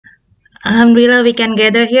Alhamdulillah, we can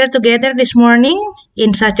gather here together this morning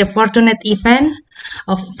in such a fortunate event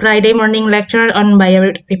of Friday morning lecture on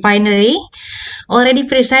Biorefinery. Already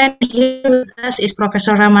present here with us is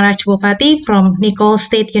Professor Ramaraj Boopathy from Nicholls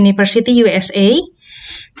State University, USA,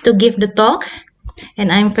 to give the talk. And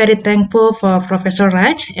I'm very thankful for Professor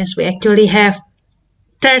Raj, as we actually have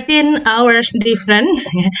 13 hours different.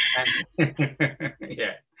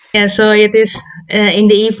 Yeah. Yeah, so it is in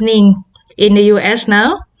the evening in the US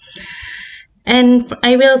now. And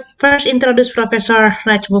I will first introduce Professor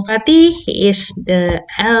Raj Boopathy. He is the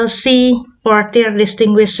LC 4th-year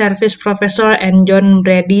Distinguished Service Professor and John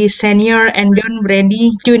Brady Senior and John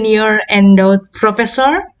Brady Junior Endowed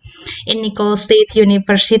Professor in Nicholls State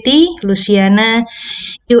University, Louisiana,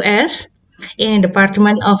 US, in the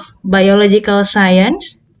Department of Biological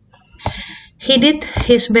Science. He did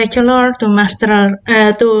his bachelor to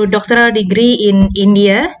doctoral degree in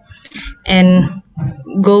India and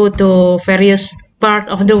go to various part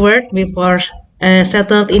of the world before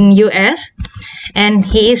settled in US. And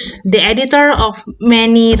he is the editor of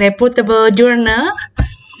many reputable journal,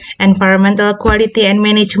 Environmental Quality and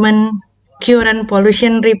Management, Current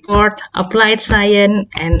Pollution Report, Applied Science,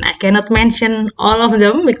 and I cannot mention all of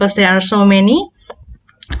them because there are so many.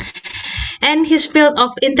 And his field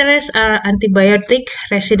of interest are antibiotic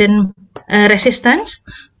resistance,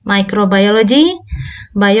 microbiology,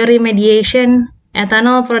 bioremediation,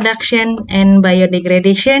 ethanol production, and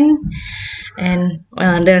biodegradation. And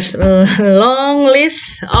well, there's a long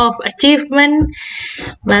list of achievement.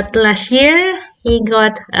 But last year he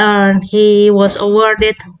was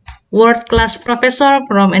awarded world-class professor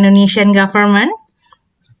from Indonesian government.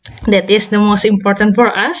 That is the most important for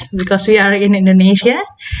us because we are in Indonesia.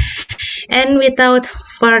 And without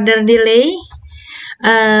further delay,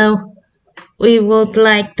 uh, we would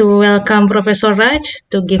like to welcome Professor Raj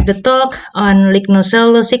to give the talk on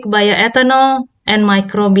Lignocellulosic Bioethanol and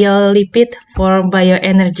Microbial Lipid for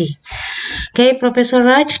Bioenergy. Okay, Professor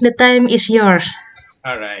Raj, the time is yours.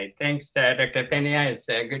 All right. Thanks, Dr. Penia. It's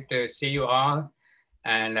good to see you all.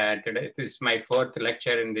 And today, this is my 4th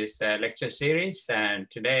lecture in this lecture series. And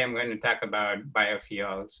today I'm going to talk about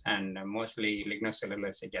biofuels and mostly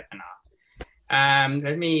lignocellulosic ethanol.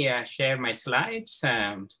 Let me share my slides,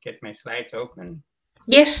 get my slides open.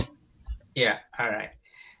 Yes. Yeah, all right.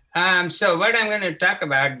 So what I'm going to talk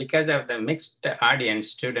about, because of the mixed audience,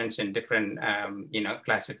 students in different,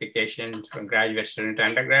 classifications from graduate student to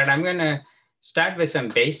undergrad, I'm going to start with some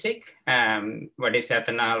basic, what is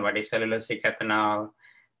ethanol, what is cellulosic ethanol,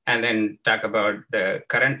 and then talk about the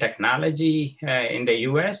current technology in the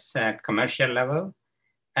US at commercial level,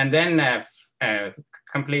 and then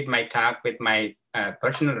complete my talk with my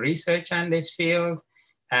personal research on this field,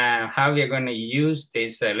 how we're going to use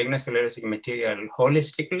this lignocellulosic material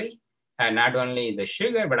holistically, not only the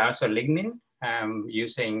sugar, but also lignin,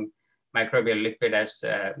 using microbial lipid as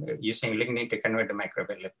using lignin to convert to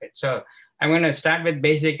microbial lipid. So I'm going to start with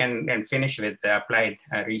basic and finish with the applied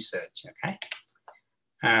research, okay?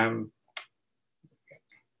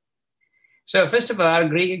 So first of all,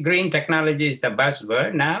 green technology is the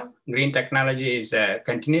buzzword now. Green technology is a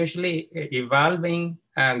continuously evolving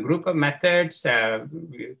group of methods,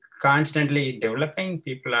 constantly developing.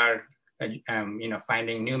 People are,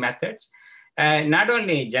 finding new methods. Not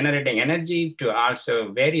only generating energy to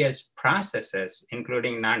also various processes,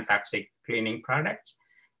 including non-toxic cleaning products.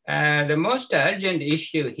 The most urgent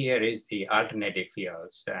issue here is the alternative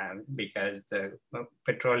fuels because the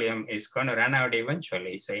petroleum is going to run out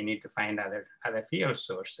eventually. So you need to find other fuel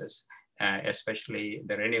sources, especially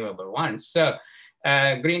the renewable ones. So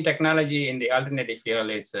green technology in the alternative fuel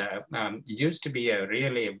is used to be a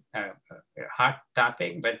really hot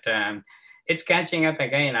topic, but it's catching up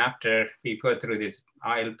again after we go through this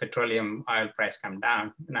petroleum oil price come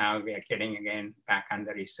down. Now we are getting again back on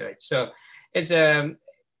the research. So it's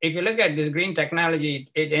if you look at this green technology,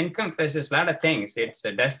 it encompasses a lot of things. It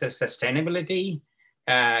does the sustainability.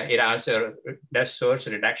 It also does source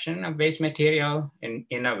reduction of waste material and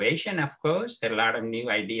innovation, of course. There are a lot of new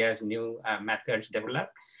ideas, new methods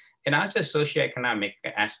developed, and also socioeconomic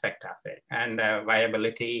aspect of it, and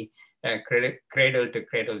viability, cradle to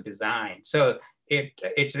cradle design. So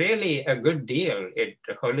it's really a good deal. A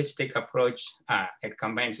holistic approach. It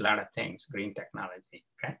combines a lot of things, green technology,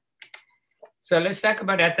 okay? So let's talk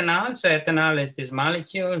about ethanol. So ethanol is this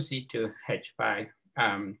molecule, C2H5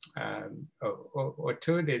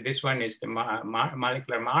 O2. This one is the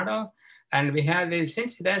molecular model. And we have this,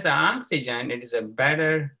 since it has oxygen, it is a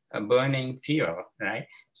better burning fuel, right?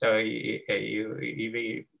 So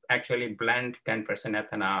we actually blend 10%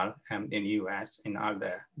 ethanol in the US in all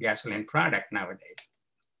the gasoline product nowadays.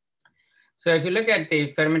 So if you look at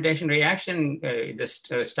the fermentation reaction,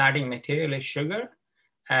 the starting material is sugar,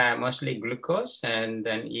 mostly glucose, and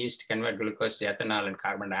then yeast convert glucose to ethanol and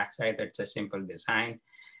carbon dioxide. That's a simple design.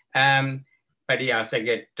 But you also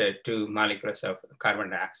get 2 molecules of carbon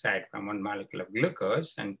dioxide from 1 molecule of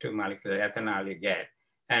glucose and 2 molecules of ethanol you get.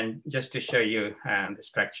 And just to show you the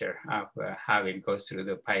structure of how it goes through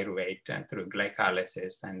the pyruvate through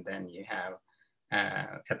glycolysis, and then you have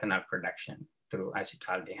ethanol production through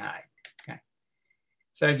acetaldehyde. Okay.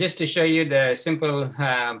 So just to show you the simple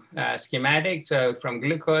schematic, so from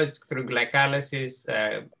glucose through glycolysis,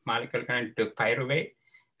 molecule connected to pyruvate,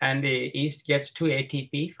 and the yeast gets 2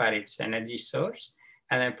 ATP for its energy source,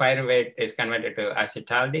 and then pyruvate is converted to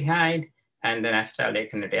acetaldehyde, and then acetaldehyde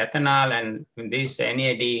converted to ethanol, and this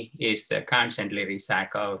NAD is constantly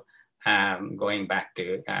recycled, going back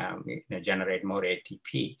to generate more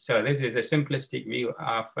ATP. So this is a simplistic view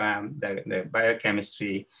of the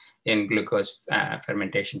biochemistry in glucose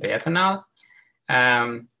fermentation to ethanol.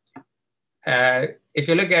 If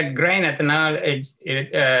you look at grain ethanol,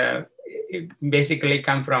 it basically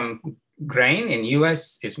comes from grain. In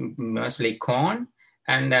US, it's mostly corn.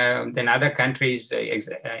 And then other countries,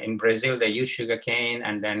 in Brazil, they use sugarcane,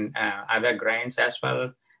 and then other grains as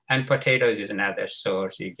well. And potatoes is another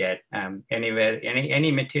source. You get anywhere,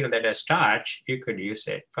 any material that has starch, you could use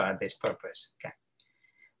it for this purpose. Okay.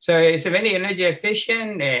 So it's a very energy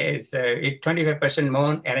efficient. It's 25%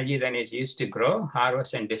 more energy than is used to grow,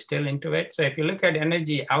 harvest, and distill into it. So if you look at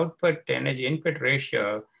energy output to energy input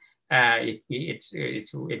ratio, it's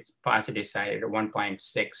positive side.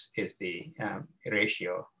 1.6 is the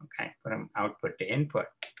ratio, okay, from output to input.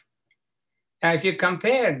 If you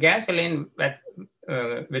compare gasoline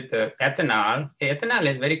with the ethanol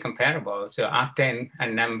is very comparable. So octane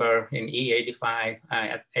number in E85,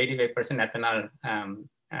 85% ethanol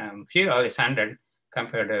fuel is 100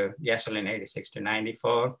 compared to gasoline 86 to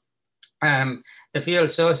 94. The fuel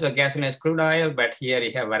source of gasoline is crude oil, but here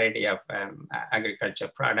you have a variety of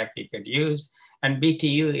agriculture product you could use. And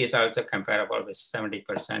BTU is also comparable with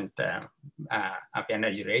 70% of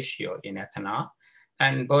energy ratio in ethanol.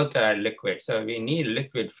 And both are liquid. So we need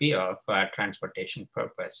liquid fuel for transportation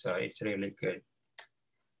purpose. So it's really good.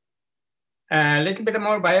 A little bit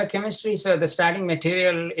more biochemistry. So the starting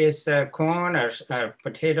material is corn or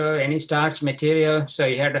potato, any starch material. So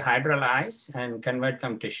you have to hydrolyze and convert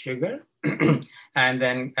them to sugar. And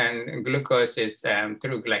then glucose is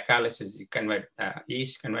through glycolysis, you convert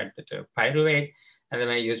yeast, convert it to pyruvate. And then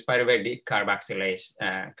we use pyruvate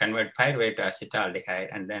decarboxylase, convert pyruvate to acetaldehyde,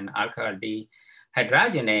 and then alcohol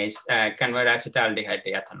dehydrogenase convert acetaldehyde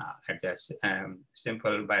to ethanol at just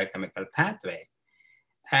simple biochemical pathway.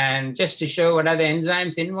 And just to show what are the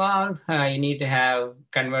enzymes involved, you need to have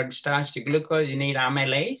convert starch to glucose, you need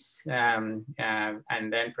amylase, and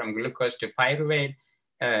then from glucose to pyruvate,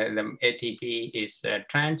 the ATP is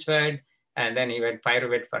transferred, and then you add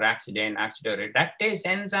pyruvate for oxidase, oxidoreductase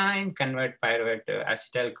enzyme, convert pyruvate to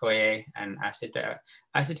acetyl-CoA, and acetyl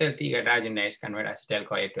dehydrogenase convert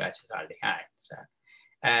acetyl-CoA to acetaldehyde. So,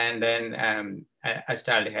 and then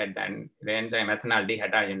acetaldehyde, then the enzyme ethanol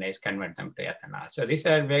dehydrogenase convert them to ethanol. So these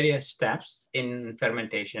are various steps in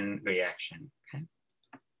fermentation reaction. Okay?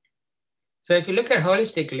 So if you look at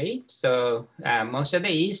holistically, so most of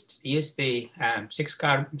the yeast use the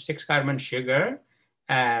 6-carbon sugar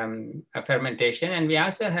fermentation, and we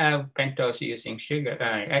also have pentose using sugar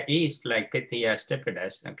yeast like Penia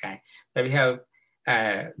stupidus. Okay, so we have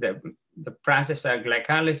the process of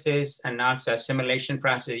glycolysis and also assimilation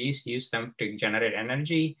process. Yeast use them to generate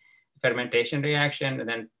energy, fermentation reaction, and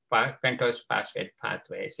then pentose phosphate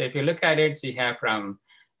pathway. So if you look at it, so you have from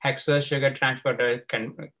hexose sugar transporter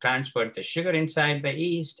can transport the sugar inside the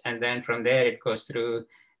yeast, and then from there it goes through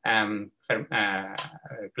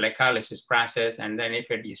glycolysis process. And then if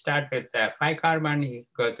you start with 5-carbon, you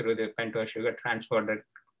go through the pentose sugar transporter,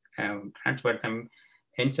 transport them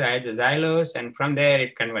inside the xylose, and from there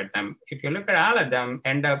it converts them. If you look at all of them,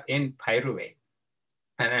 end up in pyruvate,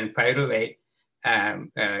 and then pyruvate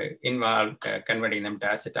involve converting them to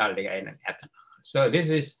acetaldehyde and ethanol. So this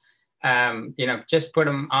is, just put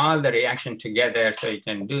them all the reaction together, so you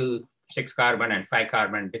can do 6-carbon and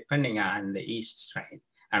 5-carbon depending on the yeast strain.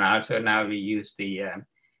 And also now we use the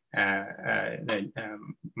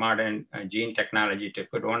modern gene technology to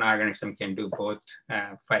put one organism can do both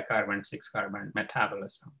 5-carbon, 6-carbon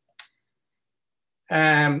metabolism.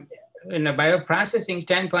 In a bioprocessing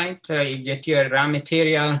standpoint, you get your raw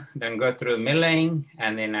material, then go through milling,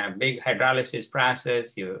 and then a big hydrolysis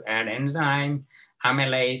process, you add enzyme,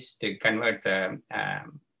 amylase to convert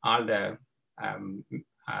all the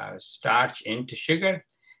starch into sugar.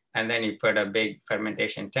 and then you put a big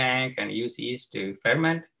fermentation tank and use yeast to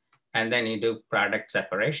ferment, and then you do product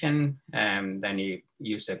separation, and then you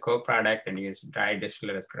use a co-product and use dry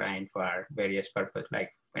distillers grind for various purposes,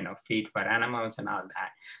 like feed for animals and all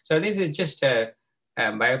that. So this is just a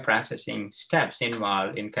bioprocessing steps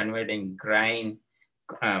involved in converting grain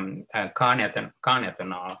corn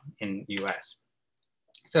ethanol in US.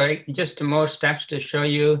 So just more steps to show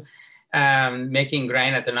you making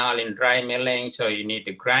grain ethanol in dry milling. So you need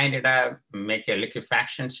to grind it up, make a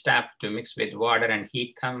liquefaction step to mix with water and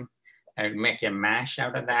heat them, and make a mash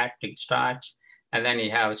out of that to starch. And then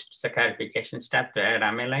you have a saccharification step to add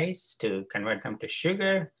amylase to convert them to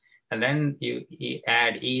sugar. And then you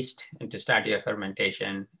add yeast to start your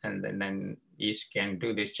fermentation. And then yeast can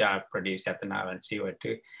do this job, produce ethanol and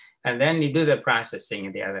CO2. And then you do the processing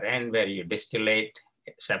at the other end where you distillate,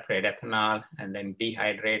 separate ethanol, and then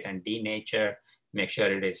dehydrate and denature, make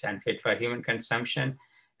sure it is unfit for human consumption.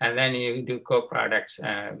 And then you do co-products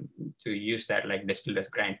to use that, like distillers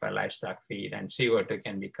grind for livestock feed, and CO2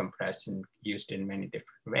 can be compressed and used in many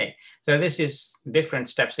different ways. So this is different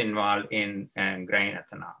steps involved in grain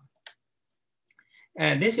ethanol.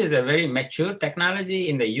 This is a very mature technology.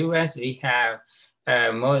 In the US, we have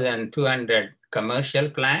more than 200 commercial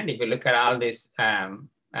plants. If you look at all these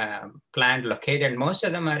plant located, most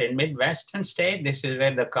of them are in Midwestern state. This is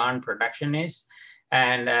where the corn production is.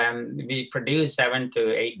 And we produce 7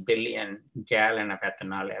 to 8 billion gallons of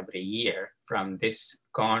ethanol every year from this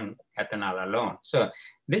corn ethanol alone. So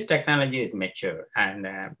this technology is mature and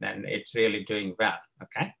it's really doing well,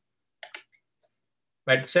 okay?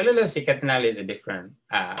 But cellulosic ethanol is a different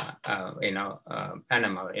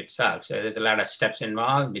animal itself. So there's a lot of steps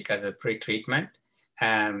involved because of pre-treatment.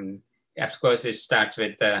 Of course, it starts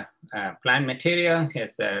with the plant material.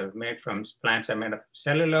 It's made from, plants are made of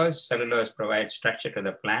cellulose. Cellulose provides structure to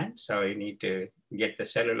the plant. So you need to get the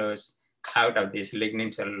cellulose out of this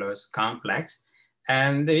lignin cellulose complex.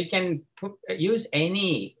 And we can use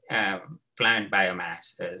any plant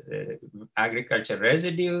biomass, agriculture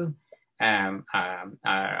residue,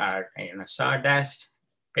 sawdust,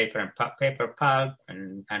 paper pulp,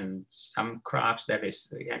 and some crops that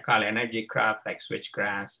is called energy crop, like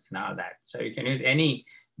switchgrass and all that. So you can use any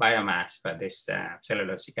biomass for this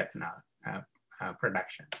cellulosic ethanol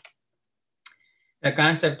production. The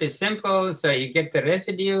concept is simple. So you get the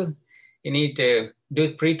residue, you need to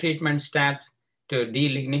do pre-treatment steps to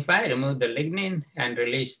delignify, remove the lignin and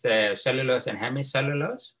release the cellulose and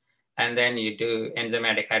hemicellulose. And then you do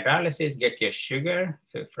enzymatic hydrolysis, get your sugar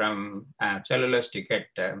from cellulose to get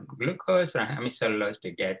glucose, from hemicellulose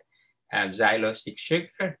to get xylosic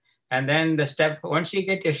sugar. And then the step, once you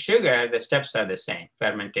get your sugar, the steps are the same,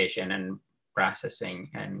 fermentation and processing,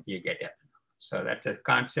 and you get ethanol. So that's a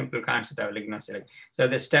simple concept of lignocellulosic. So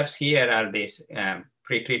the steps here are this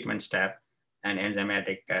pre-treatment step and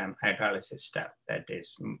enzymatic hydrolysis step that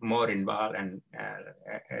is more involved and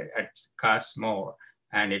it costs more.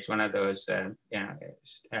 And it's one of those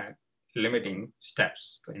limiting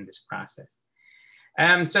steps in this process.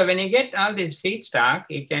 So when you get all this feedstock,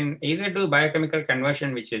 you can either do biochemical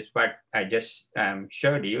conversion, which is what I just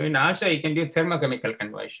showed you, and also you can do thermochemical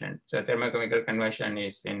conversion. So thermochemical conversion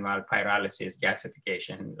is involved pyrolysis,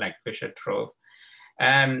 gasification, like Fischer-Tropsch.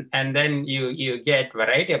 And then you get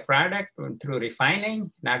variety of product through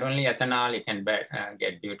refining. Not only ethanol, you can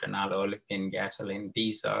get butanol, olefin, gasoline,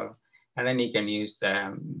 diesel. And then you can use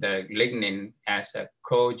the lignin as a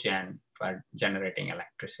cogen for generating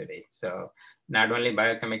electricity. So not only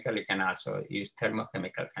biochemical, you can also use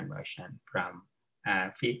thermochemical conversion from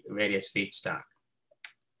various feedstock.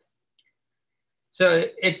 So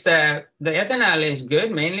it's the ethanol is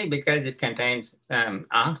good mainly because it contains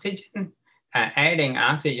oxygen. Adding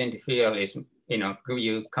oxygen to fuel is, give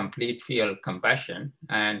you complete fuel combustion.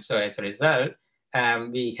 And so as a result,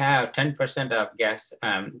 we have 10% of gas,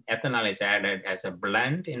 ethanol is added as a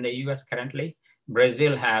blend in the US currently.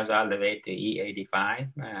 Brazil has all the way to E85,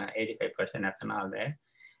 85% ethanol there.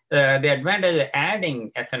 The advantage of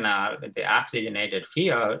adding ethanol with the oxygenated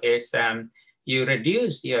fuel is you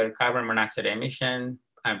reduce your carbon monoxide emission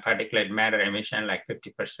and particulate matter emission like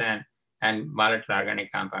 50%, and volatile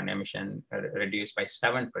organic compound emission reduced by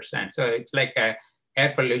 7%. So it's like a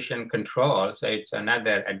air pollution control. So it's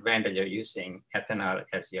another advantage of using ethanol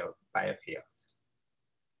as your biofuel.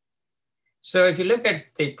 So if you look at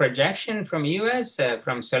the projection from US,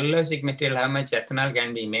 from cellulosic material, how much ethanol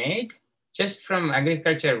can be made, just from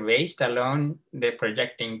agriculture waste alone, they're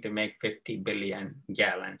projecting to make 50 billion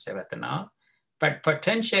gallons of ethanol. But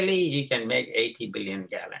potentially you can make 80 billion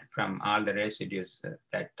gallons from all the residues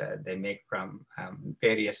that they make from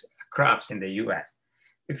various crops in the US.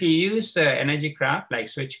 If you use energy crop like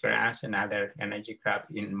switchgrass and other energy crop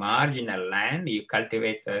in marginal land, you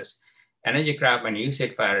cultivate those energy crop and use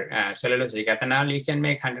it for cellulosic ethanol, you can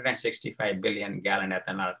make 165 billion gallon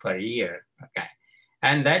ethanol per year. Okay,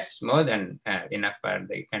 and that's more than enough for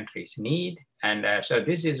the country's need. And so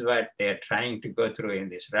this is what they're trying to go through in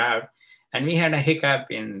this route. And we had a hiccup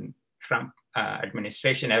in Trump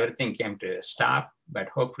administration. Everything came to a stop, but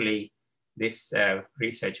hopefully this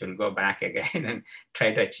research will go back again and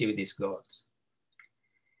try to achieve these goals.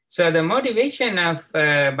 So the motivation of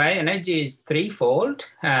bioenergy is threefold.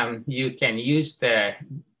 You can use the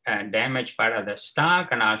damaged part of the stock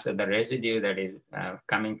and also the residue that is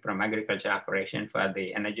coming from agriculture operation for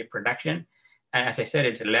the energy production. And as I said,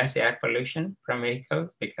 it's less air pollution from vehicles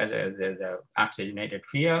because of the oxygenated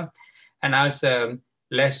fuel, and also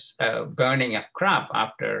less burning of crop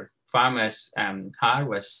after farmers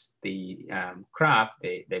harvest the crop.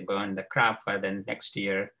 They burn the crop for the next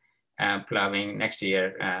year plowing, next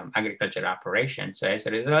year agriculture operation. So as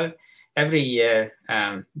a result, every year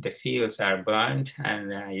the fields are burned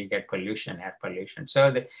and you get pollution, air pollution.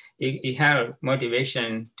 So you have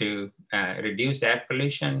motivation to reduce air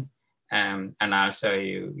pollution, and also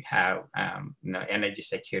you have energy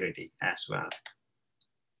security as well.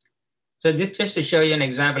 So this just to show you an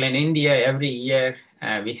example, in India, every year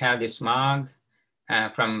we have the smog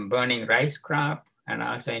from burning rice crop, and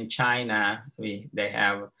also in China, they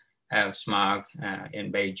have smog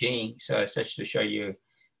in Beijing. So it's just to show you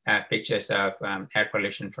pictures of air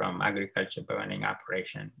pollution from agriculture burning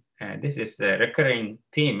operation. This is the recurring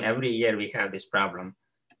theme. Every year we have this problem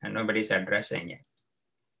and nobody's addressing it.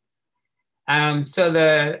 So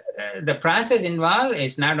the process involved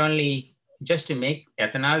is not only just to make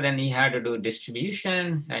ethanol, then you have to do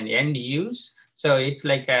distribution and end use. So it's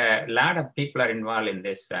like a lot of people are involved in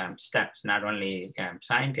this steps, not only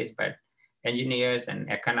scientists, but engineers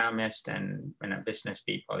and economists and business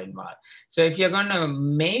people involved. So if you're going to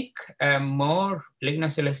make more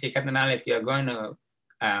lignocellulosic ethanol, if you're going to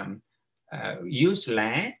use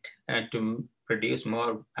land to produce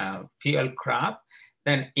more fuel crop,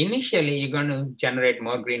 then initially you're going to generate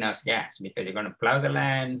more greenhouse gas because you're going to plow the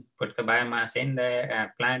land, put the biomass in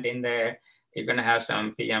there, plant in there. You're going to have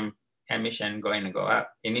some PM emission going to go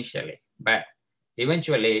up initially, but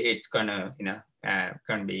eventually it's going to,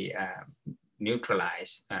 be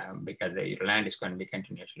neutralized because the land is going to be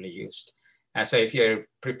continuously used. So if you're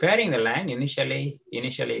preparing the land initially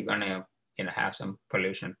you're going to have some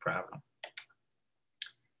pollution problem.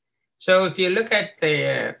 So if you look at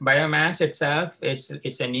the biomass itself,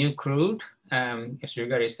 it's a new crude.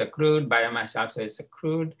 Sugar is the crude, biomass also is a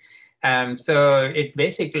crude. So it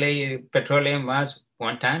basically, petroleum was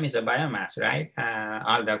one time is a biomass, right?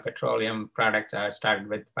 All the petroleum products are started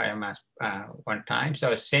with biomass one time.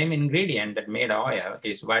 So same ingredient that made oil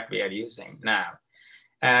is what we are using now.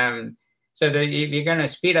 So we're going to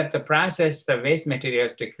speed up the process, the waste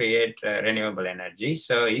materials to create renewable energy.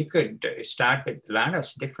 So you could start with a lot of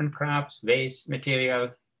different crops, waste material,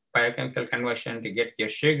 biochemical conversion to get your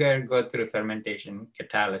sugar, go through fermentation,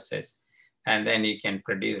 catalysis, and then you can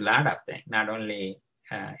produce a lot of things, not only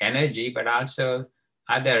energy, but also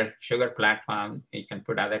other sugar platform. You can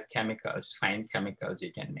put other chemicals, fine chemicals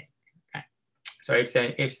you can make. Okay. So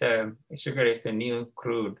sugar is a new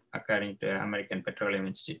crude according to American Petroleum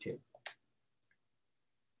Institute.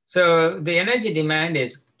 So the energy demand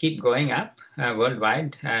is keep going up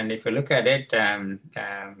worldwide. And if you look at it,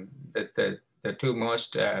 the two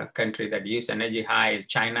most countries that use energy high is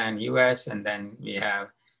China and US, and then we have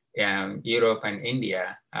Europe and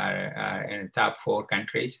India are in the top 4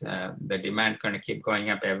 countries. The demand going to keep going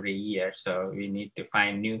up every year. So we need to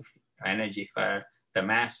find new energy for the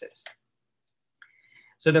masses.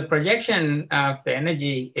 So the projection of the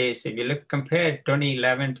energy is, if you compare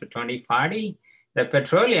 2011 to 2040, the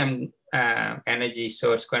petroleum energy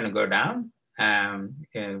source going to go down,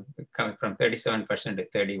 coming from 37% to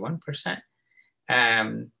 31%.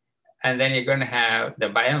 And then you're going to have the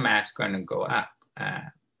biomass going to go up,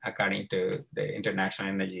 according to the International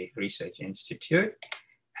Energy Research Institute.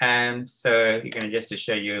 So you're going to just to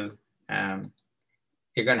show you,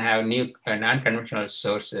 you're going to have new non-conventional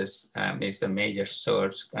sources is the major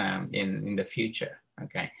source in the future,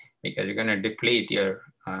 okay? Because you're going to deplete your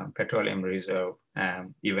petroleum reserve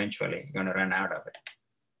eventually. You're going to run out of it.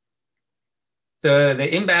 So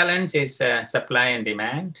the imbalance is supply and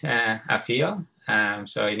demand of fuel.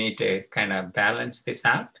 So you need to kind of balance this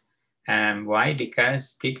out. Why?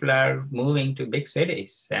 Because people are moving to big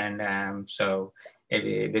cities. And so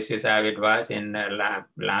this is how it was in the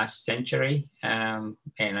last century, in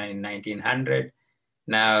 1900.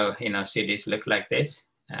 Now, cities look like this.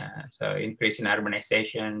 So increase in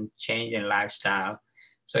urbanization, change in lifestyle.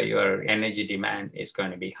 So your energy demand is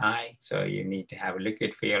going to be high. So you need to have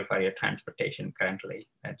liquid fuel for your transportation currently.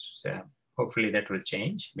 That's hopefully that will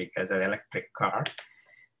change because of electric car.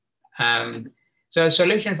 So a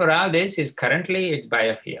solution for all this is currently it's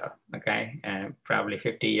biofuel, okay? Probably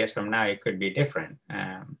 50 years from now, it could be different.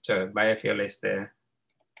 So biofuel is the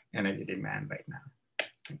energy demand right now.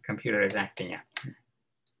 The computer is acting up.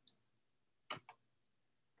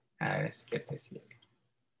 Let's get this here.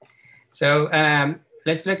 So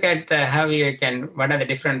let's look at how you can, what are the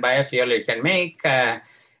different biofuel you can make.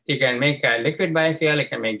 You can make a liquid biofuel, you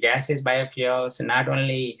can make gaseous biofuels, not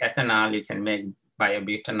only ethanol, you can make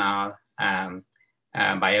biobutanol,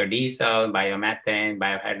 biodiesel, biomethane,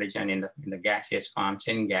 biohydrogen in the gaseous form,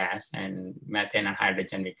 syngas, and methane and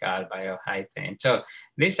hydrogen we call biohythane. So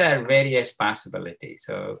these are various possibilities.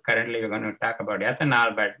 So currently we're going to talk about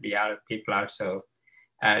ethanol, but people also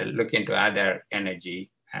look into other energy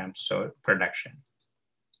production.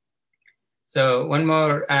 So one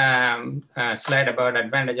more slide about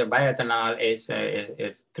advantage of bioethanol is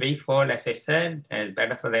threefold, as I said. It's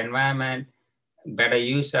better for the environment, better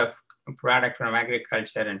use of product from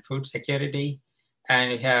agriculture and food security.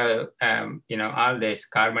 And you have all this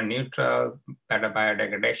carbon neutral, better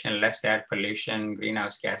biodegradation, less air pollution,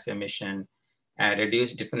 greenhouse gas emission,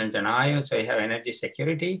 reduced dependence on oil. So you have energy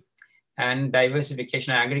security and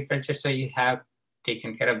diversification of agriculture. So you have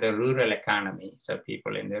taken care of the rural economy. So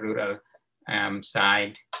people in the rural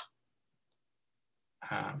side.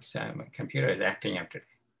 So my computer is acting up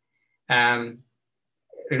today.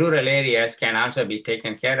 Rural areas can also be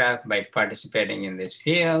taken care of by participating in this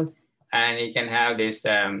field. And you can have this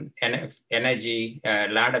energy, a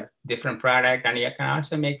lot of different products, and you can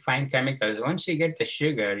also make fine chemicals. Once you get the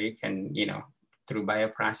sugar, you can, through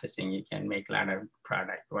bioprocessing, you can make a lot of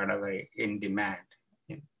product, whatever in demand.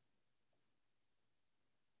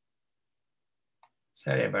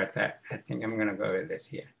 Sorry about that. I think I'm gonna go with this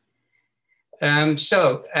here.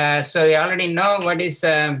 So you already know what is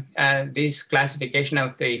this classification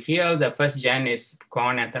of the fuel. The first gen is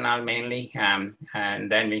corn ethanol mainly, and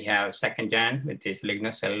then we have second gen, which is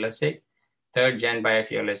lignocellulosic. Third gen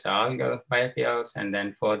biofuel is algal biofuels, and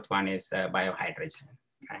then fourth one is biohydrogen.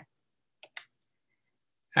 Okay.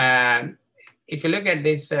 If you look at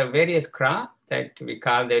this various crop that we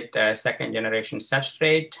call it second generation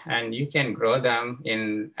substrate, and you can grow them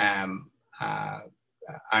in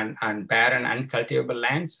on barren, uncultivable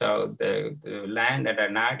land. So the land that are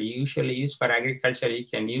not usually used for agriculture, you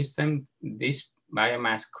can use them, this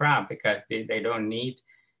biomass crop, because they don't need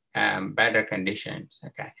better conditions,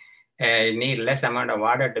 okay? You need less amount of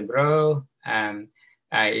water to grow.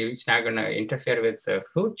 It's not gonna interfere with the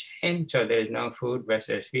food chain, so there is no food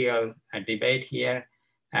versus fuel debate here.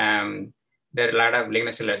 There are a lot of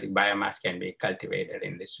lignocellulosic biomass can be cultivated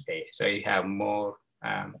in this way. So you have more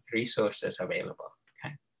resources available.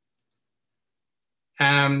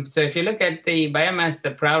 So if you look at the biomass, the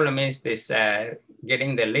problem is this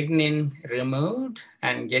getting the lignin removed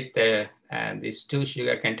and get the these two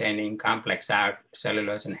sugar containing complex out,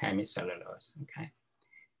 cellulose and hemicellulose, okay?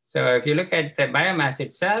 So if you look at the biomass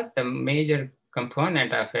itself, the major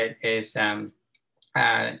component of it is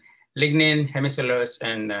lignin, hemicellulose,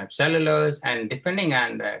 and cellulose, and depending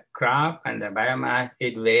on the crop and the biomass,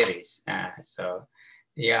 it varies. So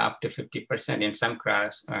yeah, up to 50% in some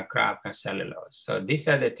crop and cellulose. So these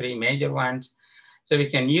are the three major ones. So we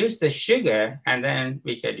can use the sugar, and then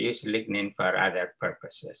we could use lignin for other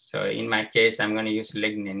purposes. So in my case, I'm going to use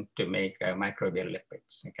lignin to make microbial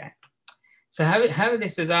lipids, okay? So how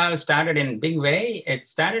this is all started in a big way, it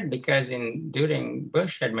started because during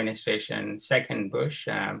Bush administration, second Bush,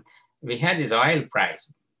 we had this oil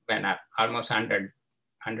price went up almost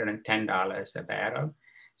 $110 a barrel.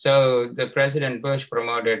 So the President Bush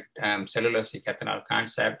promoted cellulosic ethanol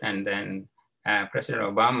concept, and then President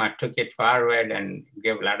Obama took it forward and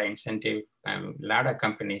gave a lot of incentive. A lot of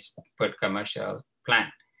companies put commercial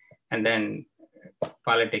plant, and then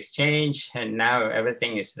politics changed, and now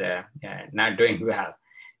everything is not doing well.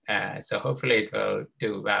 So hopefully it will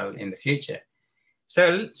do well in the future.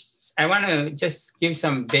 So I want to just give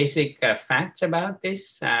some basic facts about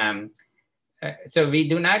this. So we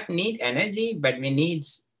do not need energy, but we need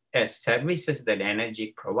services that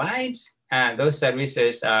energy provides. Those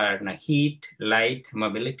services are heat, light,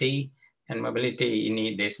 mobility, and mobility, you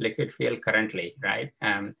need this liquid fuel currently, right?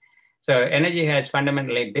 So energy has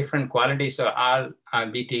fundamentally different qualities, so all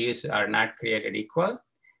BTUs are not created equal.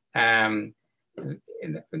 Our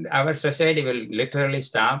society will literally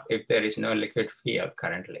stop if there is no liquid fuel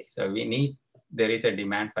currently. So there is a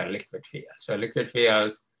demand for liquid fuel. So liquid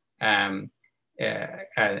fuels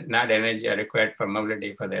not energy required for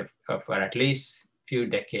mobility for at least few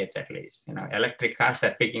decades at least. Electric cars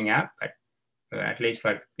are picking up, but at least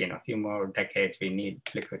for a few more decades, we need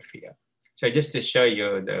liquid fuel. So just to show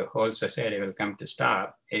you, the whole society will come to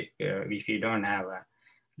stop if you don't have a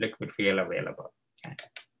liquid fuel available. Okay.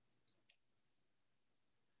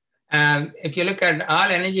 If you look at all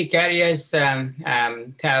energy carriers do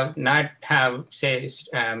not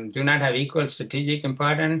have equal strategic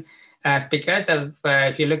importance because of,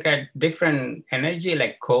 if you look at different energy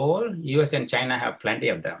like coal, US and China have plenty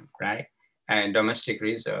of them, right? And domestic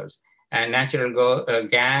resource. And natural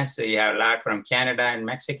gas, you have a lot from Canada and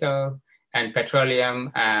Mexico, and petroleum.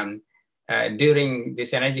 During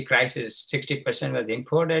this energy crisis, 60% was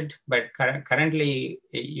imported, but currently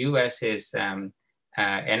US is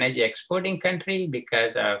energy exporting country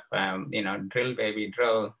because of drill baby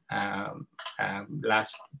drill.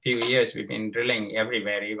 Last few years we've been drilling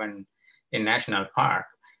everywhere, even in national park,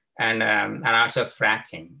 and also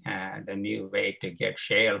fracking, the new way to get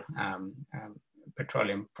shale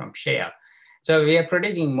petroleum from shale. So we are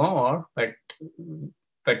producing more, but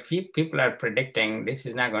few people are predicting this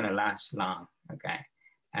is not going to last long. Okay,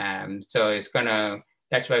 so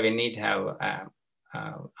that's why we need to have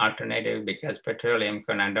alternative, because petroleum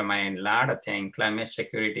can undermine a lot of things: climate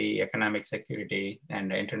security, economic security,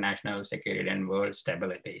 and international security and world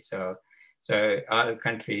stability. So all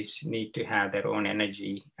countries need to have their own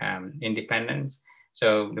energy independence.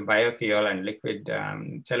 So the biofuel and liquid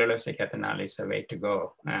cellulosic ethanol is a way to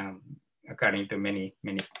go, according to many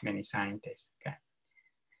scientists. Okay.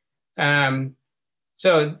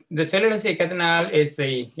 So the cellulosic ethanol is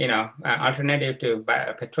the alternative to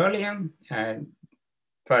petroleum.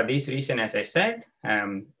 For these reasons, as I said,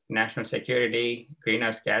 national security,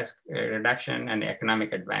 greenhouse gas reduction, and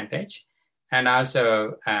economic advantage. And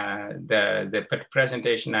also the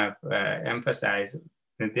presentation of emphasize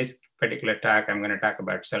in this particular talk, I'm going to talk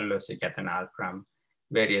about cellulosic ethanol from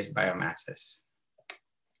various biomasses.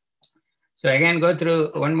 So again, go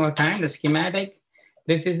through one more time the schematic.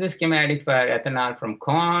 This is the schematic for ethanol from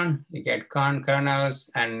corn. You get corn kernels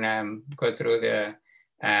and go through the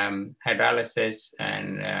hydrolysis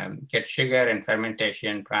and get sugar and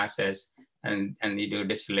fermentation process, and you do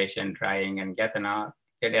distillation, drying, and get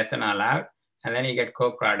ethanol out. And then you get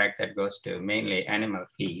co-product that goes to mainly animal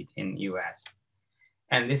feed in US.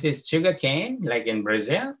 And this is sugar cane, like in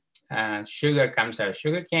Brazil. Sugar comes out of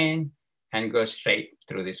sugar cane and goes straight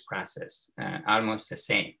through this process, almost the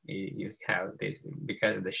same. You have this,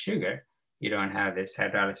 because of the sugar, you don't have this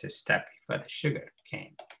hydrolysis step for the sugar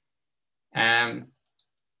cane. And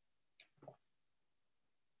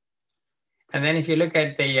then if you look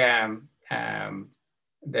at the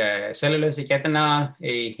cellulosic ethanol,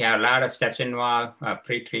 you have a lot of steps involved: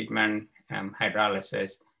 pre-treatment,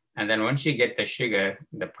 hydrolysis, and then once you get the sugar,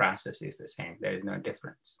 the process is the same. There is no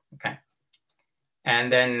difference. Okay,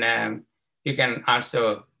 and then you can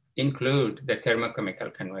also include the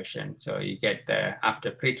thermochemical conversion. So you get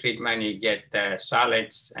after pre-treatment, you get the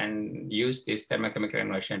solids and use this thermochemical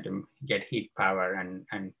conversion to get heat power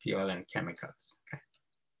and fuel and chemicals. Okay.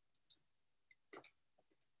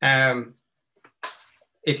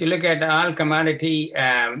 If you look at all commodity,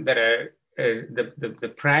 there are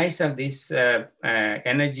the price of this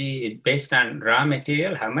energy is based on raw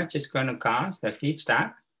material, how much it's going to cost, the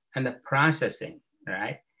feedstock, and the processing,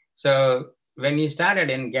 right? So when you started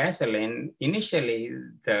in gasoline, initially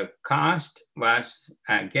the cost was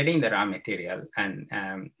getting the raw material, and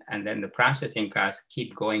then the processing costs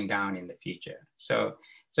keep going down in the future. So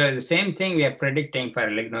the same thing we are predicting for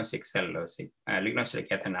lignocellulosic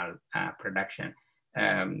ethanol production.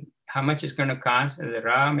 How much is going to cost the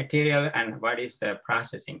raw material, and what is the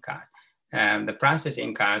processing cost? The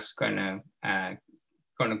processing cost is going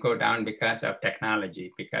to go down because of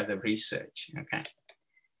technology, because of research. Okay.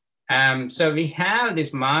 So we have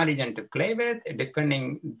this margin to play with,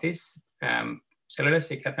 depending. This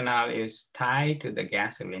cellulosic ethanol is tied to the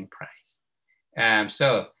gasoline price.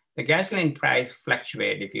 So the gasoline price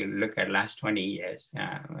fluctuates if you look at last 20 years.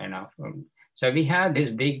 So we have this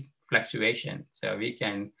big fluctuation. So we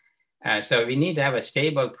can, so we need to have a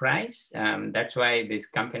stable price. That's why these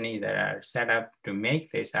companies that are set up to make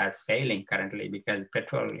this are failing currently, because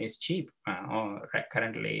petrol is cheap.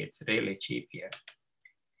 Currently, it's really cheap here.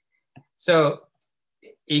 So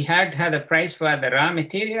you had to have the price for the raw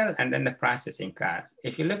material and then the processing cost.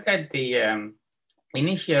 If you look at the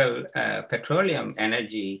initial petroleum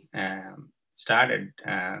energy started,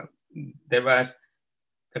 there was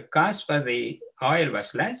the cost for the oil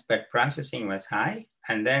was less, but processing was high.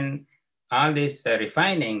 And then all this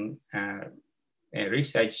refining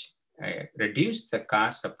research reduced the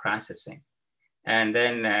cost of processing. And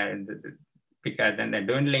then because then the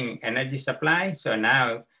dwindling energy supply, so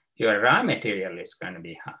now your raw material is going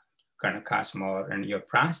to cost more, and your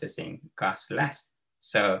processing costs less.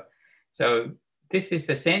 So this is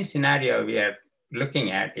the same scenario we are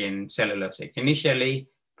looking at in cellulosic. Initially,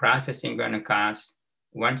 processing going to cost.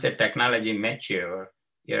 Once the technology mature,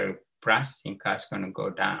 your processing cost going to go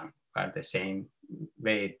down for the same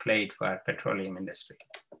way it played for petroleum industry.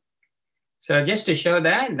 So just to show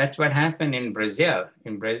that, that's what happened in Brazil.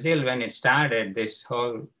 In Brazil, when it started, this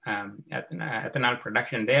whole ethanol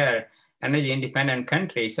production there, energy independent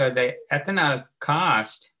country, so the ethanol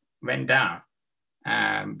cost went down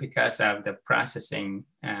because of the processing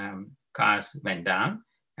cost went down,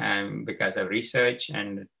 because of research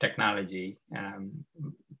and technology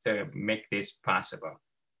to make this possible.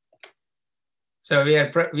 So we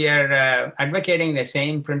are advocating the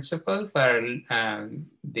same principle for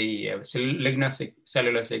the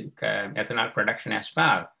lignocellulosic ethanol production as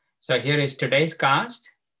well. So here is today's cost.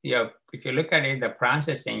 If you look at it, the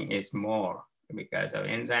processing is more because of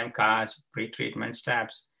enzyme costs, pre-treatment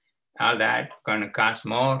steps, all that going to cost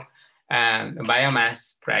more.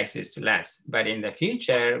 Biomass price is less. But in the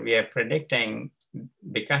future, we are predicting,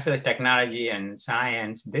 because of the technology and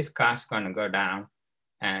science, this cost is going to go down.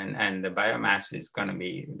 And the biomass is going to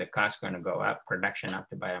be, the cost going to go up, production of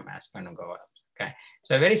the biomass going to go up. Okay,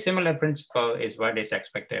 so a very similar principle is what is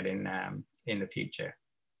expected in the future.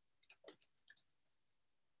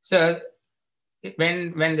 So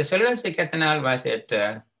when the cellulosic ethanol was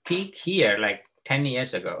at peak here, like 10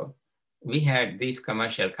 years ago, we had these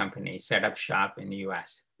commercial companies set up shop in the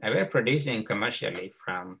US. They were producing commercially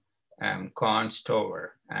from corn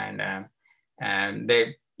stover, and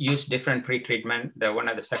they use different pre-treatment. One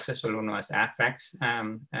of the successful one was Afex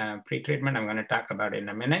pre-treatment. I'm going to talk about it in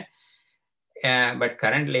a minute. But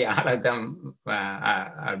currently, all of them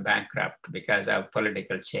are bankrupt because of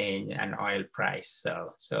political change and oil price.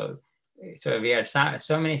 So we had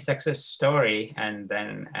so many success story, and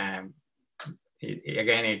then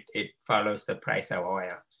it follows the price of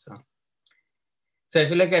oil. So if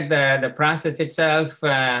you look at the process itself,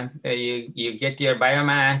 you get your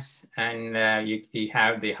biomass, and you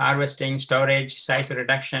have the harvesting, storage, size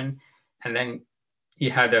reduction, and then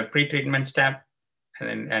you have the pre-treatment step,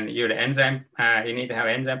 and you the enzyme. You need to have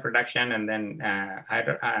enzyme production, and then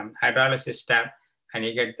hydrolysis step, and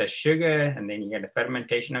you get the sugar, and then you get the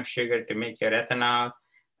fermentation of sugar to make your ethanol,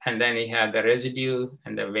 and then you have the residue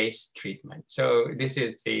and the waste treatment. So this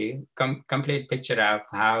is the complete picture of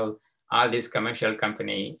how all these commercial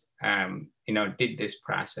company, did this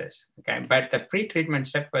process, okay? But the pre-treatment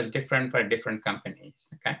step was different for different companies,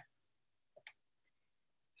 okay?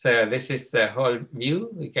 So this is the whole view.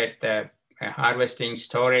 We get the harvesting,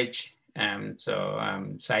 storage,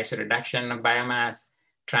 size reduction of biomass,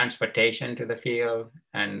 transportation to the field,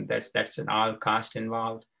 and that's an all cost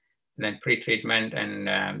involved. And then pre-treatment, and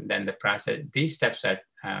then the process. These steps are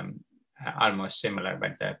almost similar,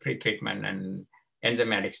 but the pre-treatment and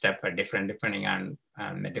enzymatic step are different depending on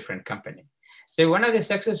a different company. So one of the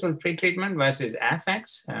successful pre-treatment was this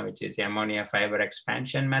Afex, which is the ammonia fiber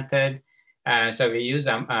expansion method. So they use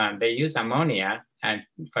ammonia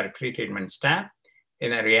for a pre-treatment step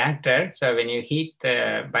in a reactor. So when you heat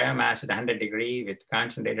the biomass at 100 degrees with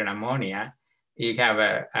concentrated ammonia, you have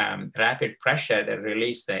a rapid pressure that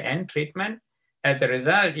releases the end treatment. As a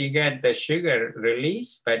result, you get the sugar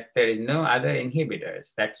release, but there is no other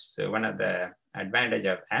inhibitors. That's one of the advantage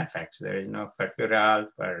of Afex. There is no furfural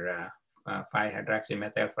for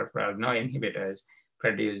 5-hydroxymethylfurfural, no inhibitors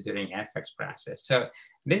produced during Afex process. So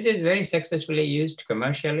this is very successfully used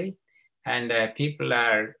commercially, and people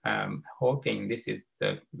are hoping this is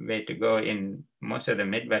the way to go in most of the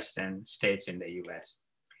Midwestern states in the US.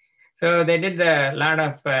 So they did a lot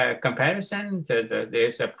of comparison.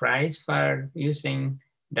 There's a price for using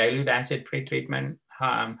dilute acid pretreatment,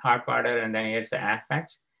 hot water, and then here's the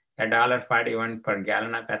Afex, $1.41 per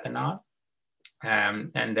gallon of ethanol.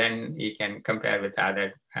 And then you can compare with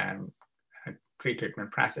other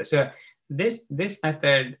pretreatment process. So this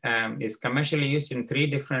method is commercially used in 3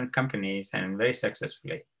 different companies and very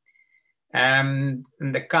successfully.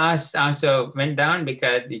 The costs also went down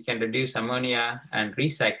because you can reduce ammonia and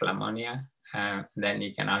recycle ammonia. Then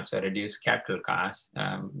you can also reduce capital costs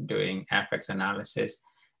doing Afex analysis.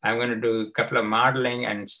 I'm going to do a couple of modeling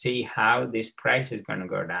and see how this price is going to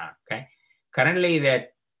go down, okay? Currently, they're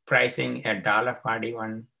pricing at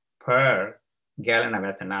 $1.41 per gallon of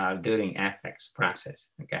ethanol during Afex process,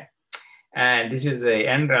 okay? And this is the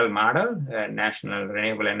NREL model, National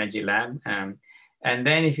Renewable Energy Lab. And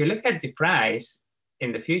then if you look at the price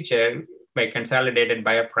in the future, by consolidated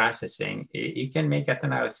bioprocessing, you can make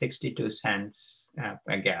ethanol 62 cents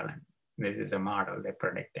a gallon. This is a model they're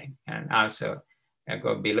predicting, and also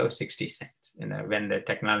go below 60 cents when the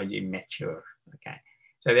technology mature. Okay,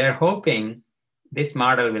 so they're hoping this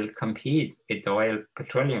model will compete with the oil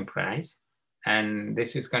petroleum price, and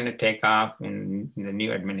this is going to take off in the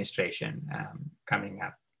new administration coming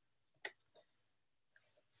up.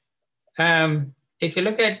 If you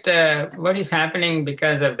look at what is happening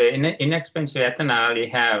because of the inexpensive ethanol,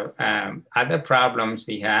 you have other problems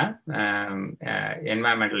we have,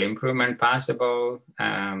 environmental improvement possible,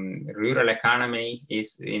 rural economy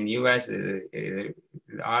is in US,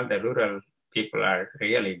 all the rural people are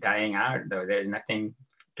really dying out, though there's nothing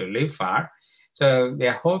to live for. So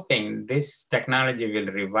they're hoping this technology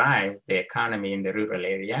will revive the economy in the rural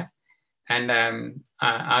area. And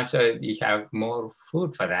also you have more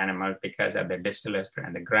food for the animal because of the distillers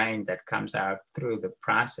and the grind that comes out through the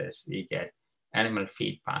process, you get animal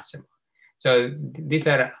feed possible. So these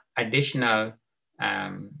are additional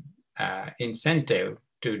incentive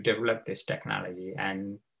to develop this technology,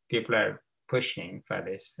 and people are pushing for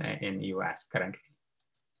this in the US currently.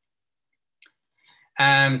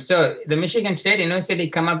 So the Michigan State University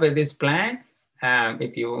come up with this plan.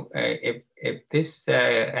 If this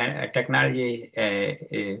technology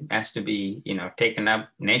has to be taken up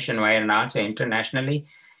nationwide and also internationally,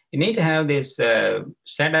 you need to have this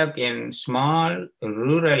set up in small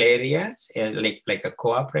rural areas, like a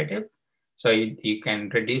cooperative, so you can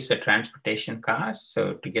reduce the transportation costs.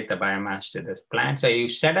 So to get the biomass to this plant, so you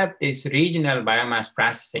set up this regional biomass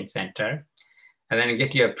processing center, and then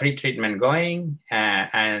get your pre-treatment going,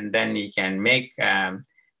 and then you can make a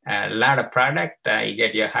lot of product. You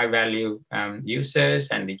get your high value users,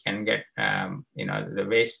 and you can get the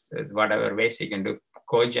waste, whatever waste you can do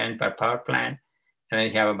cogen for power plant, and then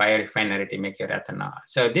you have a biorefinery to make your ethanol.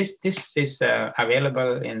 So this is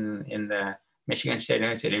available in the Michigan State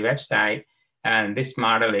University website, and this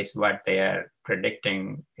model is what they are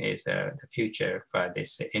predicting is the future for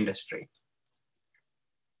this industry.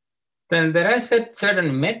 Then there are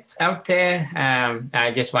certain myths out there.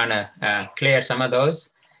 I just want to clear some of those.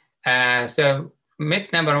 So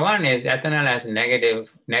myth number one is ethanol has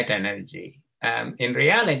negative net energy. In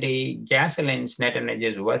reality, gasoline's net energy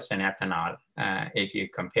is worse than ethanol. If you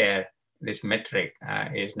compare this metric,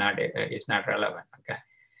 is not relevant. Okay.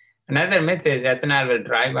 Another myth is ethanol will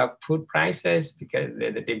drive up food prices, because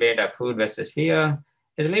the debate of food versus fuel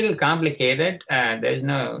is a little complicated. There's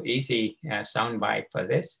no easy soundbite for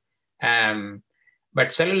this. But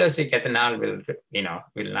cellulosic ethanol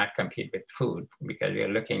will not compete with food, because we are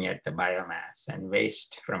looking at the biomass and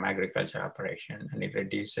waste from agriculture operation, and it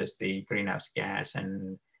reduces the greenhouse gas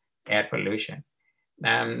and air pollution.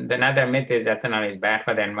 Another myth is ethanol is bad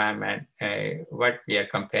for the environment. What we are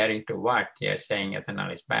comparing to what you're saying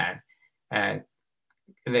ethanol is bad.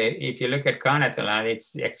 If you look at corn ethanol,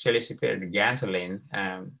 it's actually superior to gasoline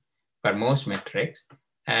for most metrics.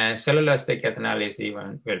 Cellulosic ethanol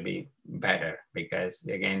will be better, because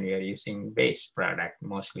again, we are using waste product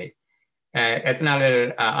mostly. Ethanol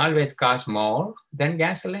will always cost more than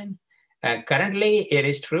gasoline. Currently, it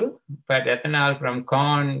is true, but ethanol from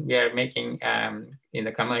corn, we are making, in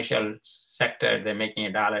the commercial sector, they're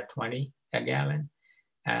making $1.20 a gallon.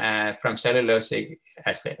 From cellulosic,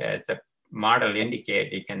 as the model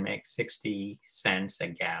indicate, you can make 60 cents a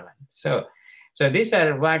gallon. So these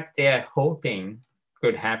are what they are hoping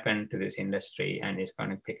could happen to this industry, and it's going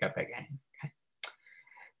to pick up again. Okay.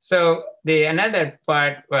 So another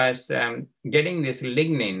part was getting this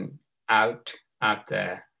lignin out of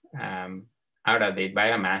the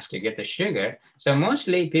biomass to get the sugar. So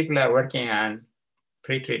mostly people are working on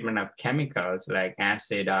pre-treatment of chemicals like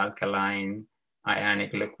acid, alkaline,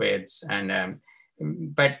 ionic liquids, and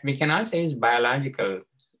but we can also use biological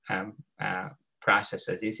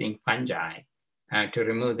processes using fungi to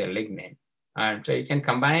remove the lignin. So you can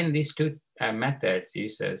combine these two methods,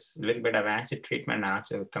 use a little bit of acid treatment,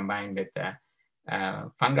 also combined with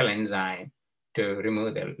fungal enzyme to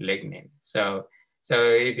remove the lignin. So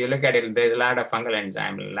if you look at it, there's a lot of fungal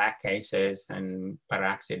enzyme, lactases and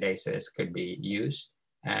peroxidases could be used.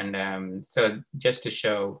 And so just to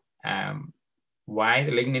show why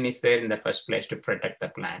the lignin is there in the first place, to protect the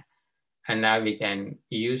plant. And now we can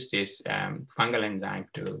use this fungal enzyme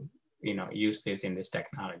to use this in this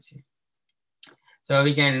technology. So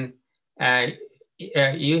we can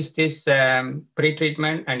use this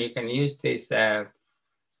pre-treatment, and you can use this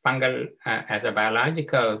fungal as a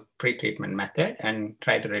biological pre-treatment method and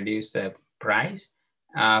try to reduce the price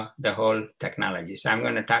of the whole technology. So I'm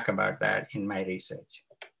going to talk about that in my research.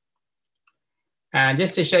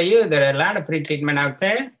 Just to show you, there are a lot of pre-treatment out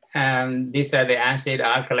there. these are the acid,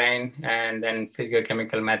 alkaline, and then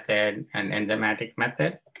physicochemical method and enzymatic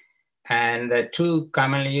method. And the two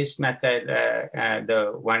commonly used method,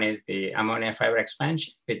 the one is the ammonia fiber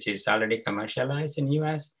expansion, which is already commercialized in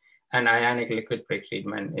US. And ionic liquid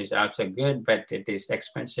pretreatment is also good, but it is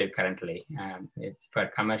expensive currently. It's for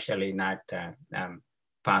commercially not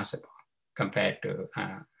possible compared to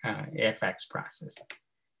AFX process.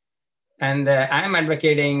 And I'm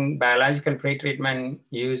advocating biological pretreatment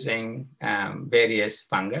using various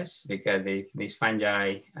fungus, because these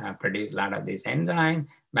fungi produce a lot of these enzymes,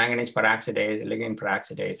 manganese peroxidase, lignin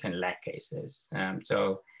peroxidase, and lactases.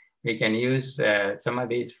 So we can use some of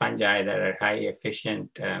these fungi that are high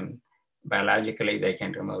efficient. Biologically, they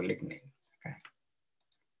can remove lignins. Okay.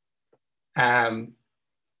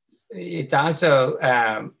 It's also,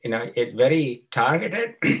 it's very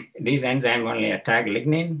targeted. These enzymes only attack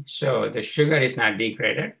lignin, so the sugar is not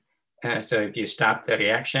degraded. So if you stop the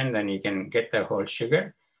reaction, then you can get the whole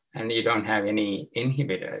sugar, and you don't have any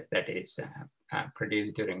inhibitor that is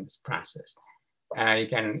produced during this process. You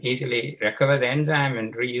can easily recover the enzyme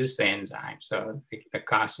and reuse the enzyme, so the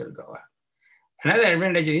cost will go up. Another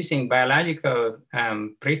advantage of using biological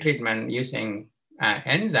pretreatment using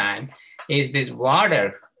enzyme is this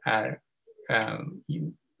water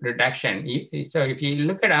reduction. So if you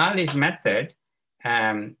look at all these methods,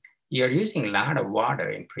 you're using a lot of water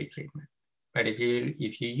in pretreatment. But if you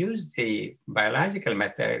use the biological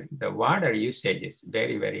method, the water usage is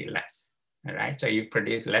very, very less. All right, so you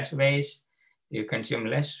produce less waste, you consume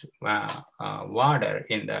less water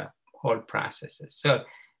in the whole processes. So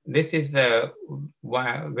this is the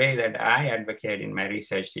way that I advocate in my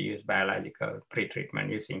research to use biological pretreatment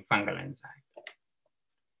using fungal enzymes.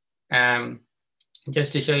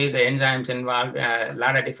 Just to show you the enzymes involved, a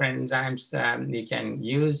lot of different enzymes you can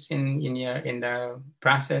use in the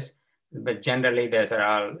process, but generally those are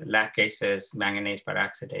all lactases, manganese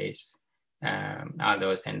peroxidase, all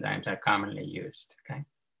those enzymes are commonly used, okay?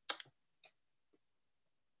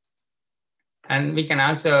 And we can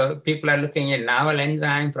also, people are looking at novel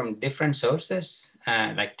enzymes from different sources,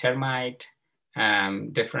 like termite,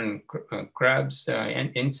 different grubs,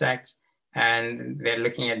 and insects, and they're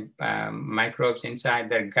looking at microbes inside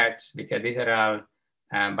their guts, because these are all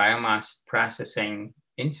biomass processing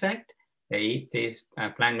insect. They eat this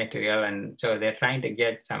plant material, and so they're trying to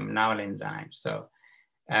get some novel enzymes. So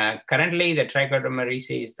currently the trichoderma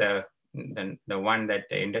ricci is the one that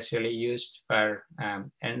industrially used for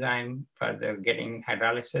enzyme for the getting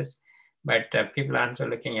hydrolysis, but people are also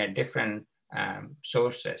looking at different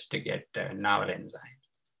sources to get novel enzymes.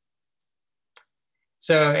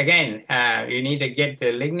 So again, you need to get the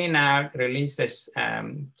lignin out, release this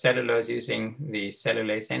cellulose using the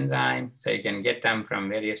cellulase enzyme, so you can get them from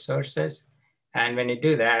various sources. And when you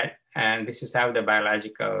do that, and this is how the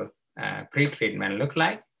biological pretreatment look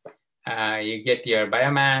like. You get your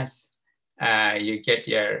biomass, you get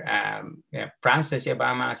your process your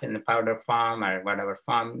biomass in the powder form or whatever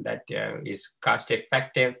form that is cost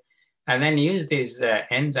effective, and then use this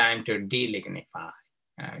enzyme to delignify.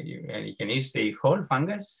 You can use the whole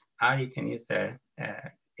fungus, or you can use the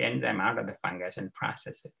enzyme out of the fungus and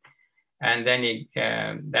process it. And then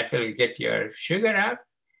that will get your sugar out,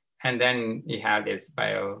 and then you have this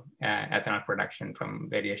bioethanol production from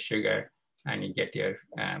various sugar, and you get your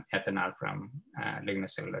ethanol from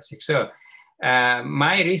lignocellulosic. So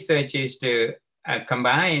my research is to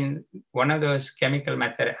combine one of those chemical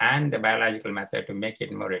method and the biological method to make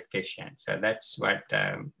it more efficient. So that's what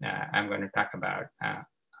I'm going to talk about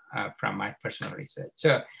from my personal research.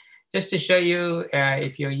 So just to show you,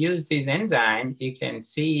 if you use these enzymes, you can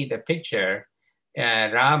see the picture,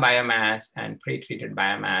 raw biomass and pre-treated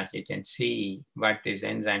biomass. You can see what this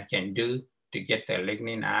enzyme can do to get the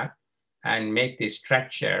lignin out and make the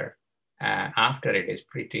structure after it is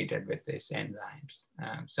pre-treated with these enzymes.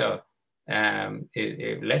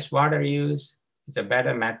 Less water use, it's a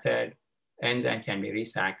better method. Enzyme can be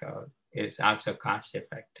recycled. It's also cost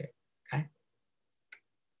effective, okay?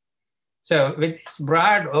 So with this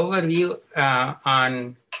broad overview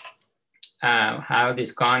on how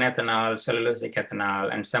this corn ethanol, cellulosic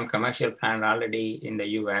ethanol, and some commercial plant already in the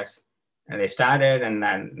US, they started and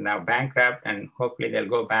then now bankrupt, and hopefully they'll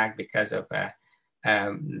go back because of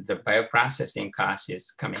the bioprocessing cost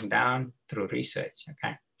is coming down through research,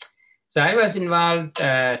 okay? So I was involved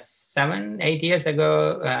 7-8 years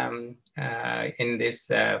ago in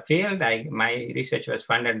this field. My research was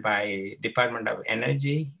funded by Department of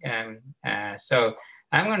Energy. So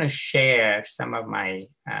I'm going to share some of my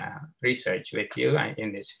research with you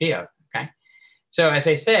in this field, okay? So as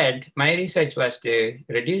I said, my research was to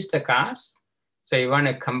reduce the cost. So you want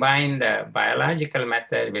to combine the biological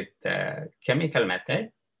method with the chemical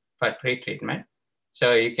method for pretreatment,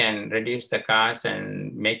 so you can reduce the cost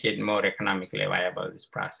and make it more economically viable, this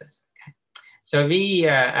process. Okay. So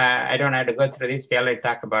I don't have to go through this. We already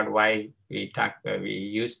talked about why we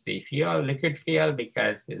use the fuel, liquid fuel,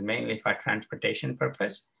 because it's mainly for transportation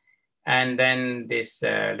purpose. And then this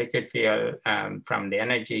liquid fuel from the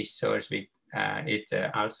energy source, it's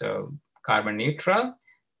also carbon neutral.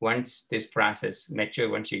 Once this process matures,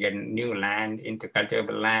 once you get new land into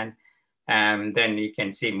cultivable land, then you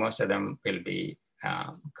can see most of them will be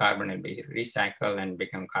carbon will be recycled and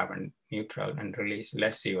become carbon neutral and release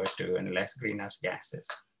less CO2 and less greenhouse gases.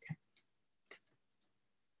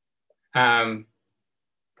 Okay.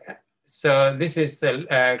 So this is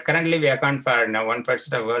currently we account for now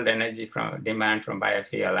 1% of world energy demand from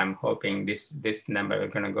biofuel. I'm hoping this number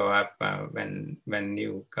is going to go up when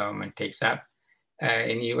new government takes up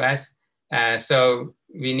in US. So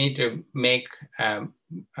we need to make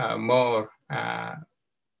more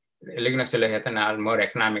lignocellulosic ethanol more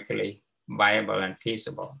economically viable and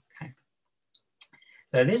feasible. Okay.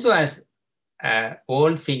 So this was an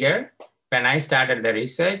old figure. When I started the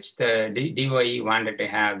research, the DOE wanted to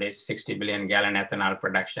have this 60 billion gallon ethanol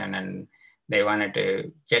production, and they wanted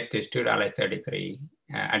to get this $2.33.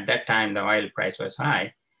 At that time, the oil price was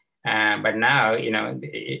high, but now,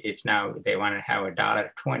 it's now they want to have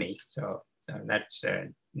 $1.20. So that's a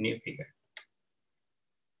new figure.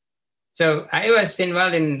 So I was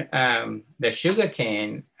involved in the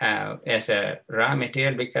sugarcane as a raw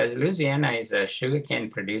material because Lousiana is a sugarcane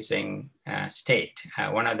producing state.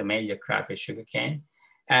 One of the major crops is sugarcane.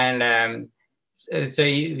 And so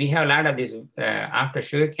we have a lot of this, after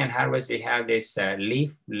sugarcane harvest, we have this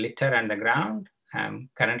leaf litter on the ground.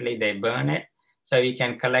 Currently they burn it. So we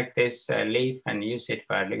can collect this leaf and use it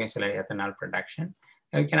for lignocellulosic ethanol production.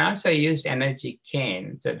 And we can also use energy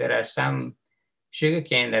cane. So there are some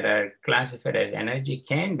sugarcane that are classified as energy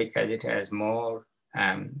cane because it has more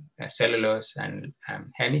cellulose and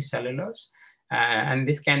hemicellulose. And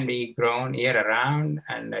this can be grown year round,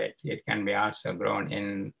 and it can be also grown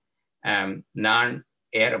in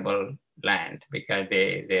non-arable land because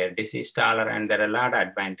they're disease tolerant, and there are a lot of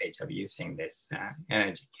advantage of using this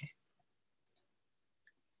energy cane.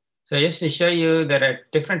 So just to show you, there are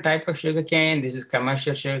different types of sugarcane. This is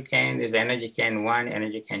commercial sugarcane. This is energy cane 1,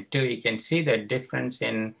 energy cane 2. You can see the difference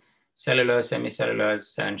in cellulose,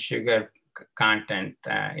 hemicellulose, and sugar content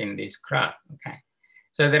in this crop. Okay.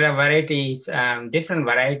 So there are varieties, different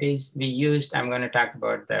varieties we used. I'm going to talk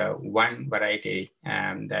about the one variety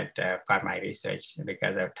that for my research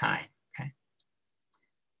because of time. Okay.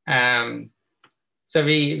 So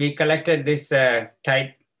we collected this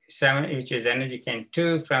type 7, which is energy cane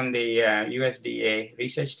 2 from the USDA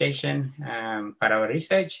research station for our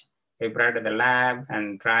research. We brought it to the lab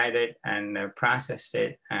and dried it and processed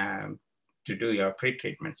it to do your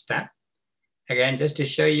pretreatment step. Again, just to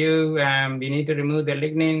show you, we need to remove the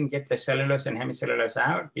lignin, get the cellulose and hemicellulose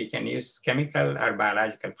out. You can use chemical or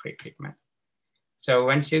biological pretreatment. So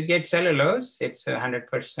once you get cellulose, it's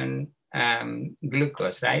 100%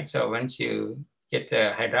 glucose, right? So once you get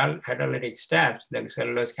the hydrolytic steps, the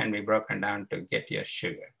cellulose can be broken down to get your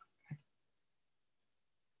sugar.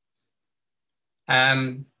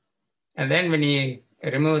 And then when you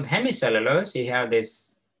remove hemicellulose, you have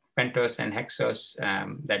this pentose and hexose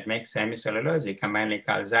that makes hemicellulose. You commonly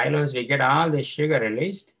call xylose. We get all the sugar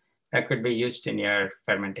released that could be used in your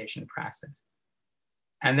fermentation process.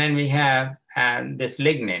 And then we have this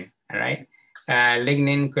lignin, right?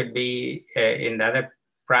 Lignin could be in the other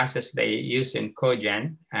process they use in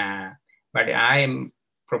cogen, but I'm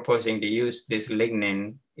proposing to use this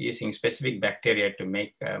lignin using specific bacteria to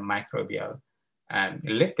make microbial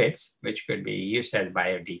lipids, which could be used as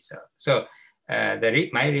biodiesel. So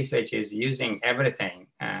my research is using everything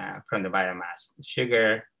from the biomass,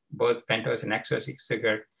 sugar, both pentose and hexose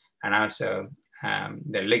sugar, and also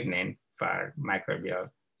the lignin for microbial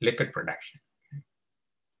lipid production.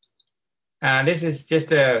 This is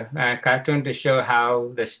just a cartoon to show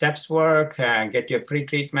how the steps work, get your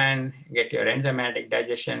pretreatment, get your enzymatic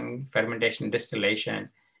digestion, fermentation, distillation.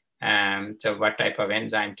 So what type of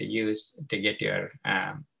enzyme to use to get your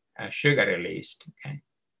sugar released, okay?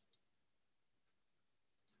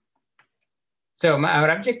 So our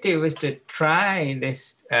objective was to try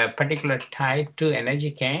this particular type 2 energy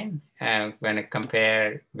cane when I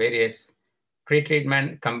compare various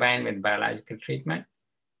pretreatment combined with biological treatment,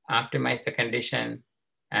 optimize the condition,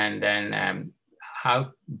 and then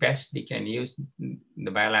how best we can use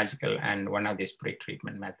the biological and one of these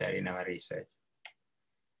pretreatment method in our research.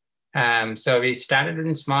 So we started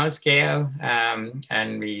in small scale,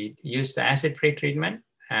 and we used the acid pretreatment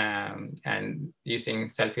and using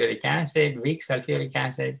sulfuric acid, weak sulfuric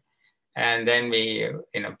acid, and then we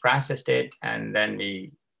processed it, and then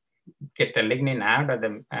we get the lignin out of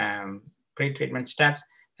the pretreatment steps,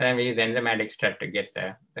 and then we use enzymatic step to get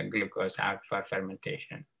the glucose out for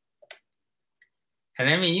fermentation. And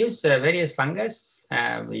then we use various fungus.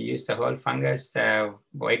 We use the whole fungus,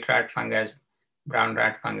 white rot fungus, brown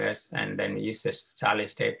rot fungus, and then we use this solid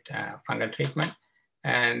state fungal treatment.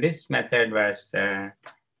 And this method was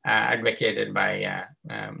advocated by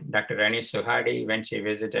Dr. Rani Suhadi when she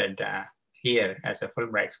visited here as a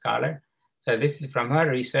Fulbright scholar. So this is from her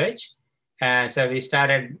research. So we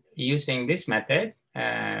started using this method,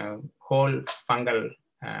 whole fungal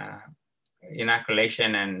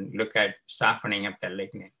inoculation, and look at softening of the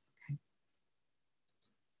lignin.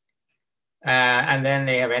 And then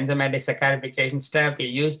they have enzymatic saccharification step. We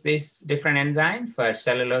use this different enzyme for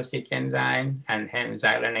cellulosic enzyme and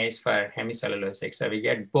xylanase for hemicellulosic. So we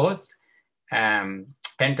get both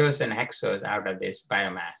pentose and hexose out of this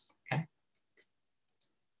biomass. Okay.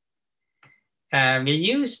 We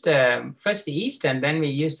used first yeast, and then we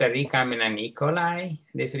used the recombinant E. coli.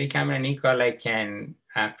 This recombinant E. coli can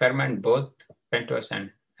ferment both pentose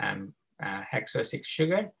and hexosic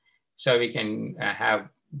sugar, so we can have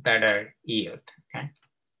better yield. Okay.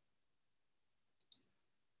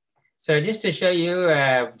 So just to show you,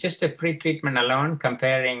 just the pretreatment alone,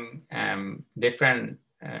 comparing different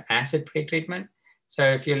acid pretreatment. So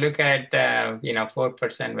if you look at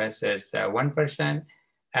 4% versus 1%,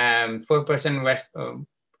 4%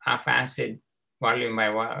 of acid volume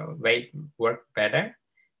by weight work better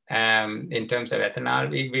in terms of ethanol.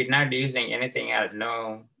 We're not using anything else,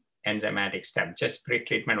 no enzymatic step, just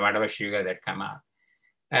pretreatment, whatever sugar that come out.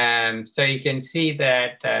 So you can see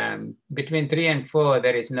that between 3 and 4,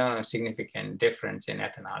 there is no significant difference in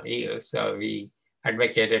ethanol yield. So we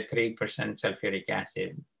advocated 3% sulfuric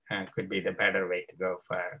acid could be the better way to go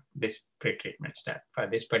for this pretreatment step for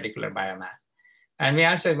this particular biomass. And we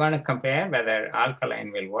also want to compare whether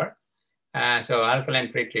alkaline will work. So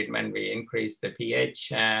alkaline pretreatment, we increase the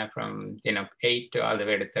pH from 8 to all the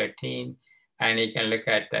way to 13. And you can look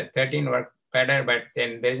at 13 work better, but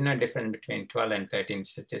then there's no difference between 12 and 13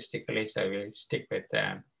 statistically, so we'll stick with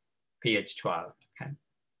pH 12. Okay.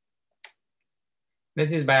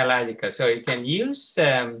 This is biological. So you can use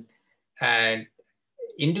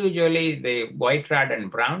individually the white rot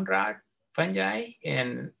and brown rot fungi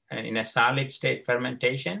in a solid state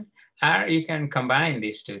fermentation, or you can combine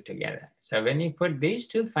these two together. So when you put these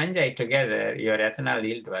two fungi together, your ethanol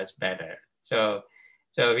yield was better. So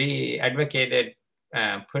we advocated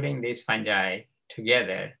putting these fungi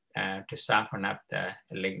together to soften up the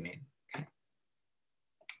lignin. Okay.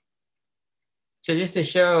 So just to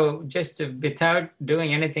show, without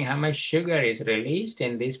doing anything, how much sugar is released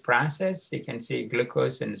in this process, you can see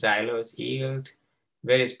glucose and xylose yield,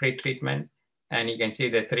 various pretreatment, and you can see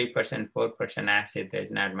the 3%, 4% acid, there's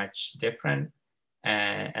not much different.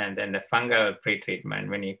 And then the fungal pretreatment,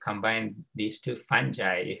 when you combine these two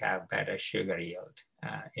fungi, you have better sugar yield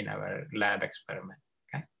in our lab experiment.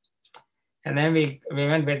 Okay, and then we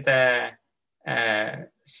went with the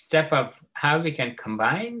step of how we can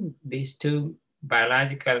combine these two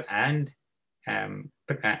biological and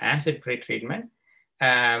acid pretreatment.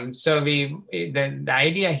 So the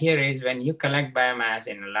idea here is when you collect biomass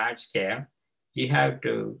in a large scale, you have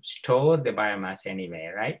to store the biomass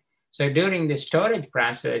anyway, right? So during the storage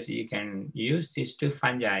process, you can use these two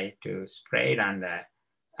fungi to spray it on the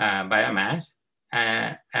biomass.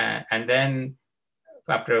 And then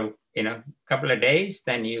after a couple of days,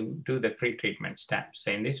 then you do the pretreatment step.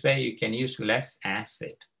 So in this way, you can use less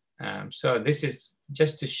acid. So this is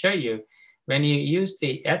just to show you, when you use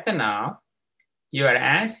the ethanol, your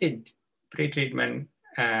acid pretreatment,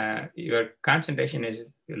 your concentration is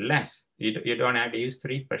less. You don't have to use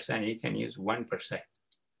 3%, you can use 1%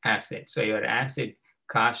 acid. So your acid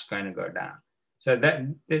cost is going to go down. So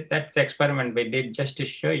that's the experiment we did just to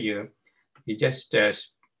show you. You just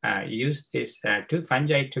use these two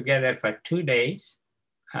fungi together for 2 days,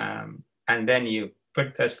 and then you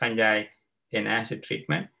put those fungi in acid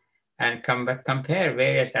treatment and compare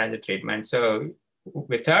various acid treatments. So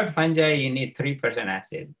without fungi, you need 3%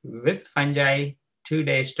 acid. With fungi,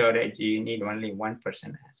 2-day storage, you need only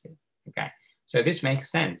 1% acid. Okay, so this makes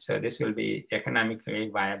sense. So this will be economically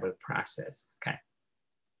viable process. Okay.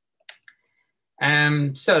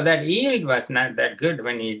 So that yield was not that good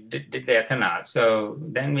when we did the ethanol. So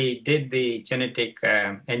then we did the genetic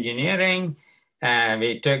engineering.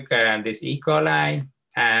 We took this E. coli,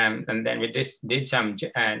 and then we just did some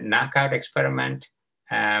knockout experiment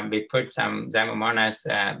we put some Zymomonas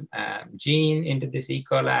gene into this E.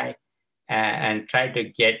 coli and try to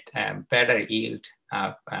get better yield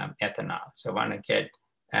of ethanol. So want to get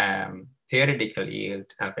theoretical yield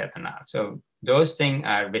of ethanol. So those things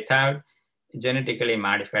are without genetically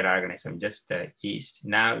modified organism, just the yeast.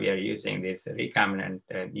 Now we are using this recombinant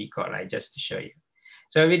E. coli just to show you.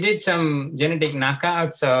 So we did some genetic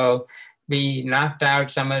knockout. So we knocked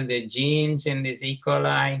out some of the genes in this E.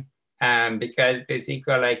 coli because this E.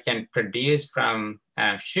 coli can produce from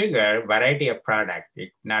sugar variety of product.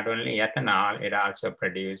 It, not only ethanol, it also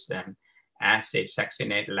produces acid,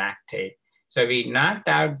 succinate, lactate. So we knocked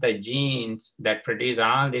out the genes that produce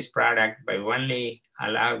all this product by only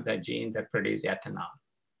allow the genes that produce ethanol.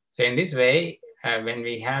 So in this way, when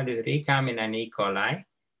we have this recombinant E. coli,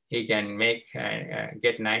 you can make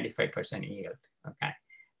get 95% yield. Okay,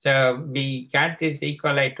 so we got this E.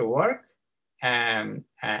 coli to work, and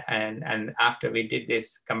after we did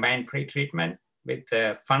this combined pre-treatment with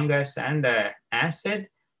the fungus and the acid,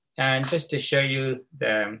 and just to show you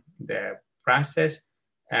the process.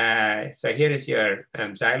 So here is your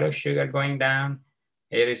xylose sugar going down.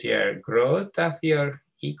 Here is your growth of your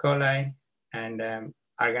E. coli and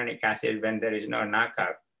organic acid when there is no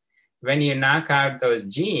knockout. When you knock out those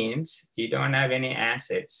genes, you don't have any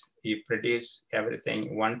acids. You produce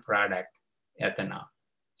everything, one product, ethanol.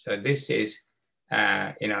 So this is,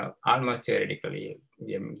 almost theoretically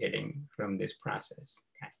I'm getting from this process.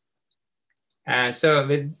 Okay. So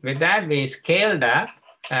with that, we scaled up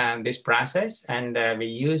this process, and we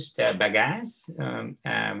used bagasse,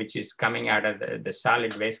 which is coming out of the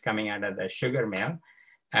solid waste coming out of the sugar mill,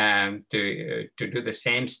 to do the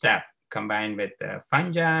same step, combined with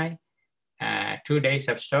fungi, 2 days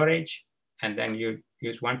of storage, and then you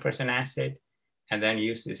use 1% acid, and then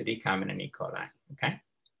use this recombinant E. coli. Okay,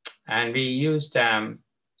 and we used a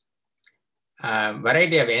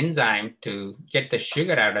variety of enzyme to get the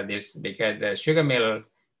sugar out of this, because the sugar mill,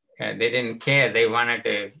 they didn't care. They wanted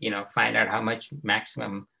to, find out how much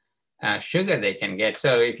maximum sugar they can get.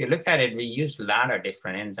 So if you look at it, we use a lot of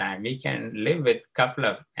different enzymes. We can live with a couple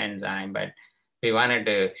of enzymes, but we wanted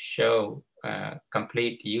to show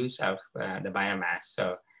complete use of the biomass.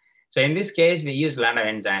 So in this case, we use a lot of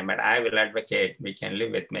enzyme, but I will advocate we can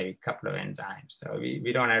live with maybe a couple of enzymes. So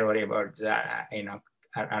we don't have to worry about,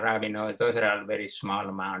 arabinose. Those are all very small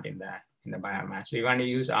amount in the biomass. We want to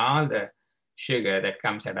use all the sugar that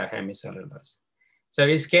comes out of hemicellulose. So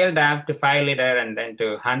we scaled up to 5 liter and then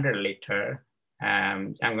to 100 liter.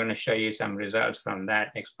 I'm going to show you some results from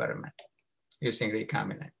that experiment using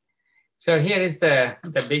recombinant. So here is the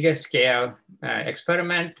bigger scale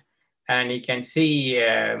experiment. And you can see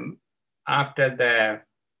after the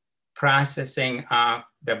processing of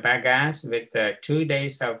the bagasse with 2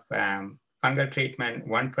 days of fungal treatment,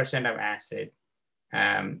 1% of acid,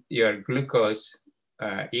 your glucose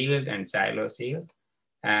yield and xylose yield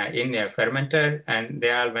in their fermenter, and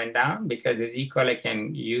they all went down because this E. coli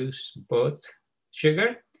can use both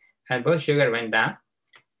sugar, and both sugar went down.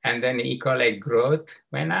 And then E. coli growth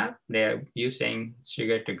went up. They're using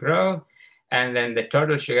sugar to grow. And then the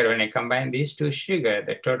total sugar, when I combine these two sugar,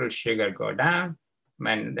 the total sugar go down,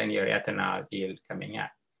 and then your ethanol yield coming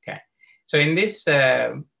up. Okay. So in this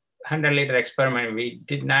 100 liter experiment, we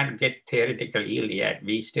did not get theoretical yield yet.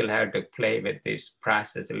 We still have to play with this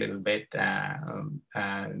process a little bit.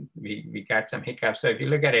 We got some hiccups. So if you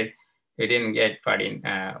look at it, we didn't get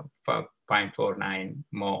 0.49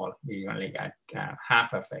 mole. We only got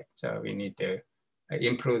half of it. So we need to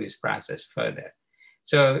improve this process further.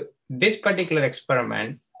 So this particular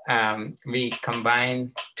experiment, we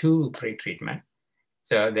combine 2 pre-treatment.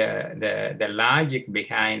 So the logic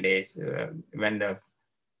behind is when the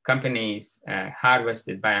companies harvest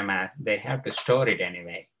this biomass, they have to store it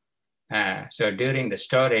anyway. So during the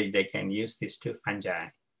storage, they can use these 2 fungi,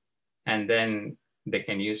 and then they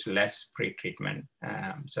can use less pre-treatment.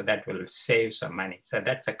 So that will save some money. So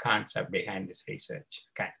that's the concept behind this research.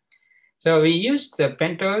 Okay. So we used the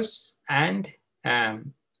pentose and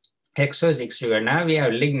hexosic sugar. Now we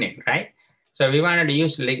have lignin, right? So we wanted to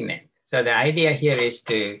use lignin. So the idea here is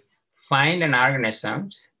to find an organism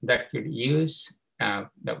that could use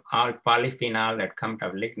the all polyphenol that come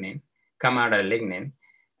out of lignin,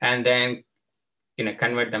 and then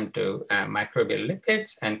convert them to microbial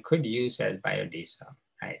lipids and could use as biodiesel.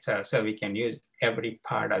 Right? So we can use every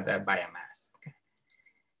part of the biomass. Okay.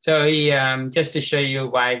 So just to show you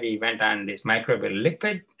why we went on this microbial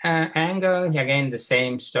lipid angle, again the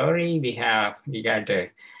same story. We got to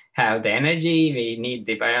have the energy. We need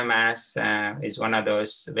the biomass is one of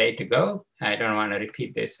those way to go. I don't want to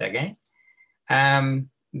repeat this again.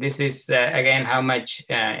 this is again how much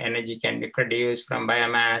energy can be produced from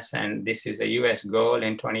biomass, and this is a US goal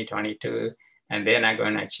in 2022, and they're not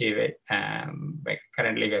going to achieve it. But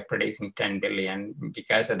currently we're producing 10 billion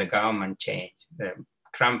because of the government change. The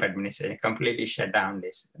Trump administration completely shut down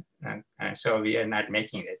this. So we are not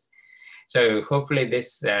making this. So hopefully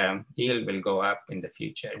this yield will go up in the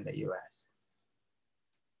future in the US.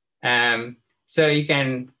 So you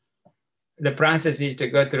can, the process is to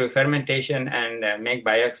go through fermentation and make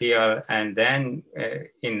biofuel, and then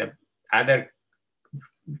in the other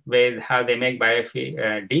way how they make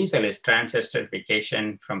diesel is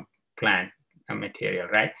transesterification from plant material,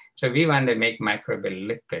 right? So we want to make microbial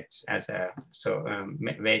lipids as a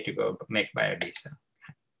way to go make biodiesel.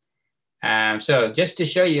 So just to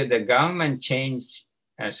show you, the government change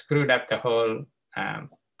screwed up the whole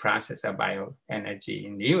process of bioenergy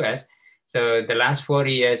in the US. So the last 4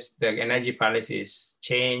 years, the energy policies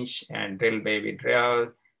changed, and drill baby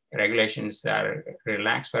drill, regulations are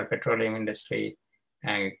relaxed for petroleum industry,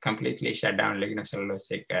 and completely shut down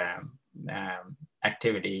lignocellulosic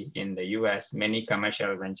activity in the US. Many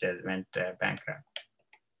commercial ventures went bankrupt.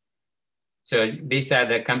 So these are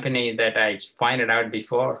the companies that I pointed out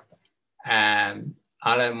before.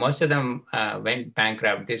 Most of them went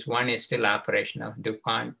bankrupt. This one is still operational.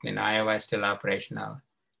 DuPont in Iowa is still operational.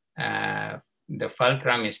 The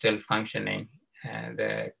Fulcrum is still functioning.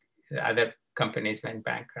 The other companies went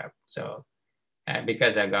bankrupt. So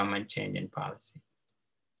because of government change in policy.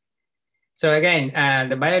 So again,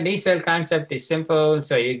 the biodiesel concept is simple.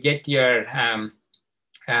 So you get your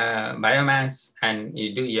biomass and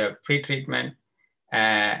you do your pre-treatment,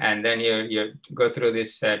 and then you go through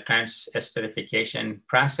this transesterification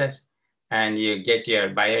process, and you get your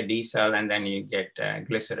biodiesel, and then you get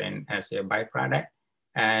glycerin as your byproduct.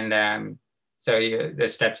 And so the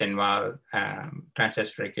steps involve,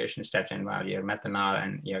 transesterification steps involve your methanol,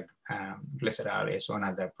 and your glycerol is one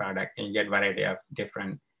of the product, and you get a variety of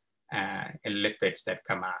different lipids that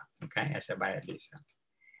come out, okay, as a biodiesel.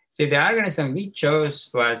 See, the organism we chose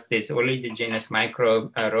was this oleaginous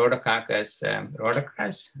microbe, Rhodococcus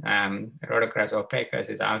rhodocrus. Rhodococcus opacus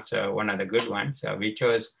is also one of the good ones. So we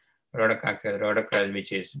chose Rhodococcus rhodocrus,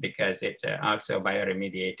 which is because it's also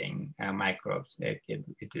bioremediating microbes. It is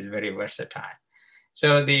very versatile.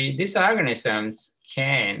 So these organisms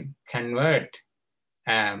can convert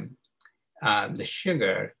the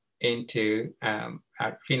sugar into a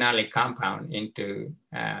phenolic compound into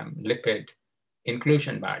lipid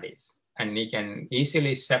inclusion bodies, and you can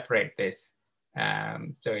easily separate this.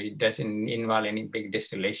 So it doesn't involve any big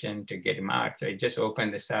distillation to get them out. So you just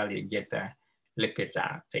open the cell, you get the lipids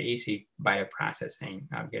out. The easy bioprocessing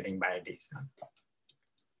of getting biodiesel.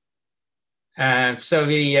 So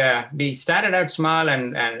we started out small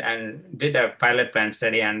and did a pilot plant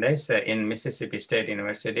study on this in Mississippi State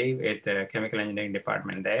University with the chemical engineering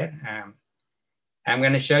department there. I'm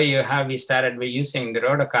going to show you how we started with using the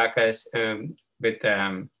Rhodococcus with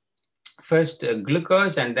first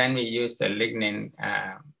glucose, and then we used the lignin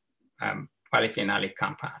polyphenolic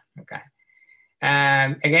compound, okay?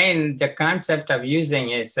 Again, the concept of using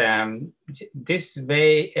is this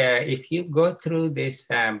way, if you go through this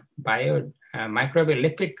microbial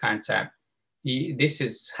lipid concept, this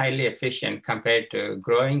is highly efficient compared to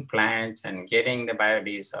growing plants and getting the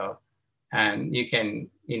biodiesel. You can,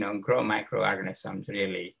 grow microorganisms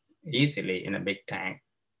really easily in a big tank,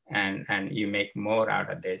 and you make more out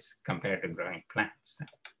of this compared to growing plants.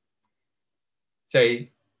 So,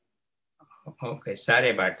 okay, sorry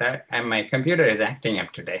about that. And my computer is acting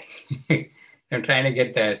up today. I'm trying to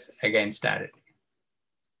get this again started.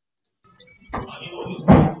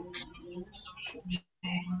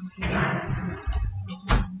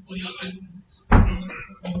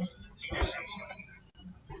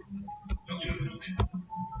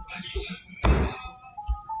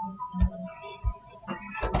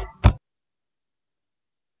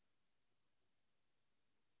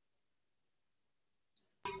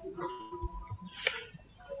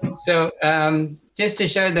 So just to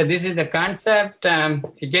show that this is the concept,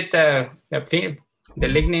 you get the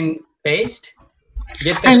lignin paste.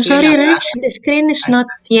 I'm sorry, Raj, the screen is not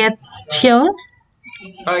yet shown.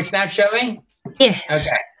 Oh, it's not showing? Yes.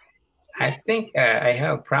 Okay. I think I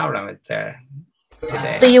have a problem with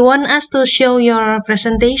today. Do you want us to show your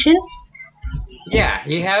presentation? Yeah,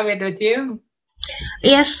 you have it with you?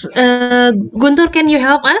 Yes. Guntur, can you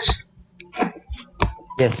help us?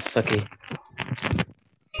 Yes, okay.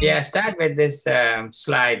 Yeah, start with this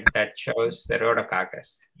slide that shows the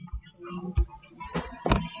Rhodococcus.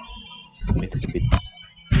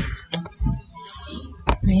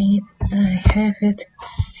 Wait, I have it.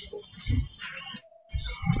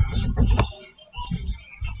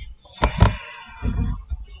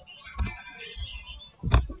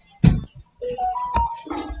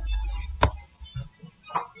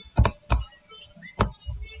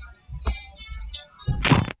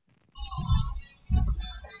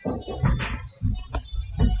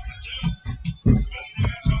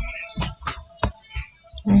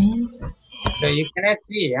 So you cannot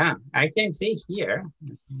see, yeah. I can see here.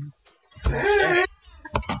 Sure.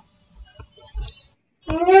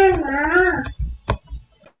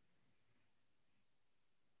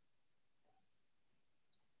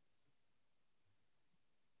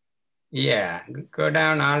 Yeah, go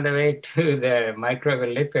down all the way to the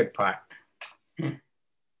microbial lipid part.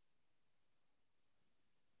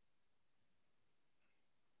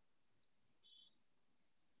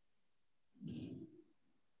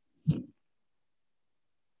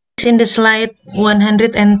 In the slide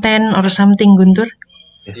 110 or something, Guntur.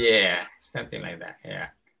 Yes. Yeah, something like that, yeah.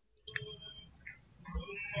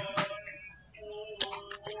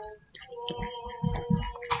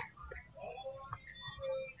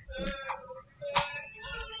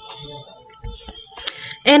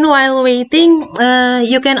 And while waiting,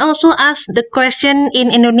 you can also ask the question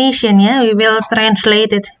in Indonesian. Yeah, we will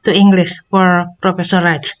translate it to English for Professor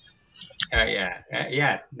Raj.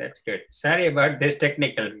 Yeah, that's good. Sorry about this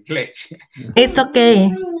technical glitch. It's okay.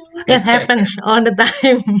 It happens all the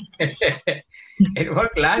time. It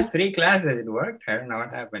worked last 3 classes. It worked. I don't know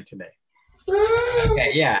what happened today.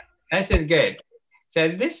 Okay, yeah, this is good. So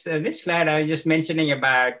this slide I was just mentioning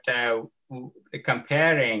about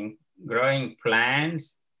comparing growing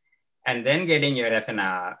plants and then getting your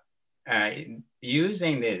ethanol.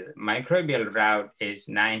 Using the microbial route is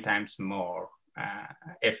 9 times more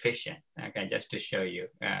efficient. Okay, just to show you,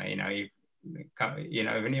 if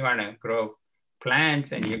when you want to grow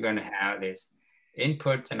plants and you're going to have this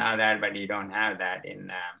inputs and all that, but you don't have that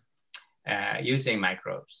in using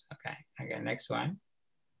microbes. Okay, next one.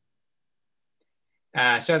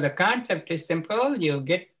 So the concept is simple. You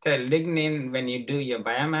get the lignin when you do your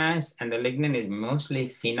biomass, and the lignin is mostly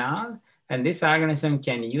phenol. And this organism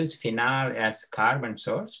can use phenol as carbon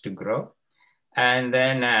source to grow. And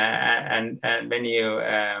then and when you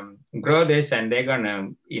grow this, and they're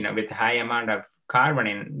gonna, with high amount of carbon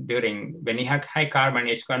when you have high carbon,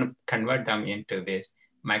 it's going to convert them into this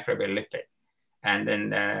microbial lipid. And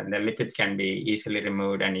then the lipids can be easily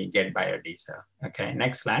removed and you get biodiesel. Okay,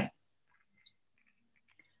 next slide.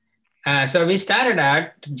 So we started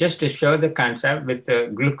out just to show the concept with the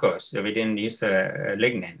glucose. So we didn't use the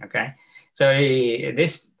lignin, okay? So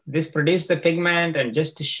this produced the pigment, and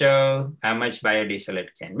just to show how much biodiesel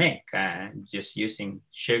it can make, just using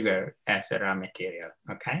sugar as a raw material,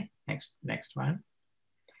 okay? Next one.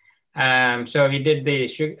 So we did the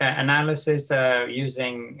analysis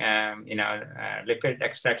using, lipid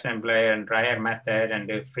extraction blower and dryer method, and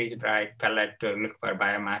the freeze-dried pellet to look for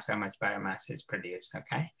biomass, how much biomass is produced.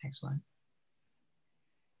 Okay, next one.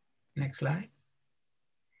 Next slide.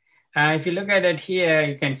 If you look at it here,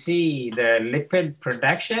 you can see the lipid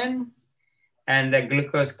production and the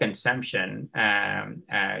glucose consumption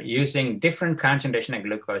using different concentration of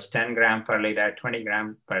glucose, 10 gram per liter, 20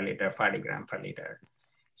 gram per liter, 40 gram per liter.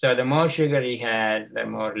 So the more sugar we had, the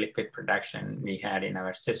more lipid production we had in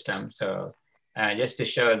our system. So just to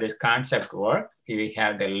show this concept work, we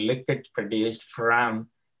have the lipids produced from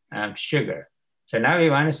sugar. So now we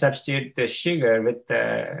want to substitute the sugar with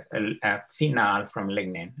the phenol from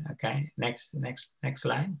lignin. Okay, next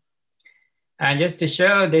slide. And just to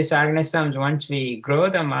show these organisms, once we grow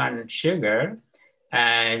them on sugar,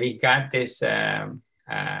 we got this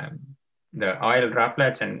the oil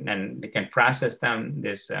droplets, and we can process them.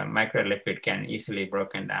 This microlipid can easily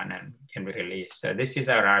broken down and can be released. So this is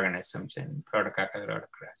our organisms in Protococcus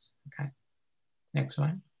rhodocrus. Okay, next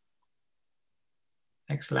one.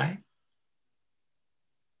 Next slide.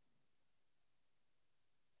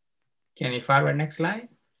 Can you forward next slide?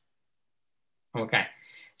 Okay.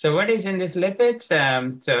 So what is in these lipids?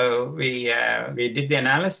 So we did the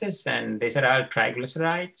analysis, and these are all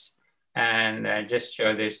triglycerides. And just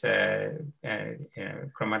show this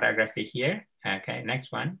chromatography here. Okay,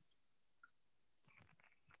 next one.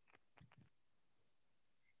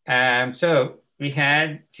 So we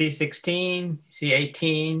had C16,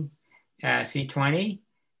 C18, C20.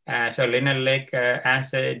 So linoleic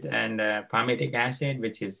acid and palmitic acid,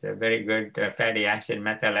 which is a very good fatty acid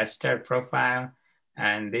methyl ester profile.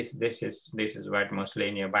 And this is what mostly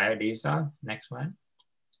in your biodiesel. Next one.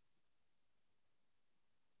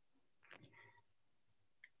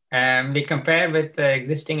 We compared with the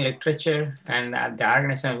existing literature, and the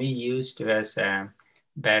organism we used was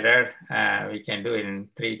better. We can do it in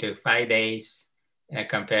 3 to 5 days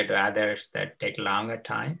compared to others that take longer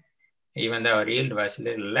time. Even though our yield was a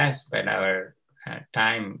little less, but our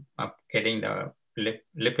time of getting the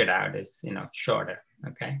lipid out is shorter.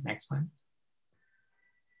 Okay, next one.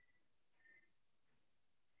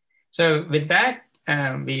 So with that,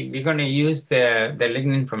 we're going to use the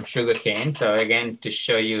lignin from sugarcane. So again, to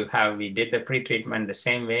show you how we did the pre-treatment the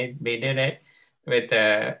same way we did it. with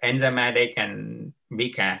enzymatic and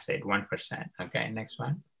weak acid, 1%. Okay, next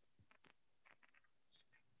one.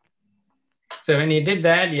 So when you did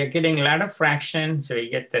that, you're getting a lot of fraction. So you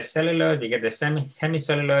get the cellulose, you get the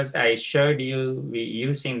hemicellulose. I showed you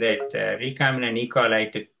using that recombinant E.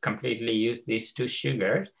 coli to completely use these two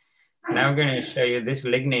sugars. Now I'm going to show you this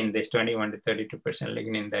lignin, this 21 to 32%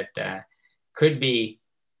 lignin that could be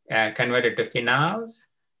converted to phenols.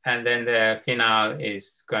 And then the phenol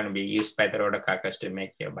is going to be used by the rhodococcus to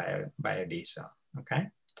make your biodiesel. Okay,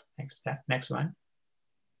 next step, next one.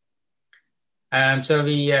 So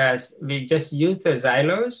we just use the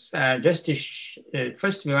xylose just to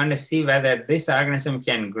first we want to see whether this organism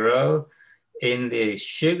can grow in the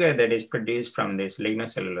sugar that is produced from this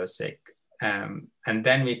lignocellulosic. And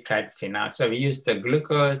then we tried phenol. So we used the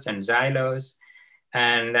glucose and xylose.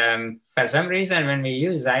 And for some reason, when we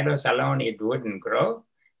use xylose alone, it wouldn't grow.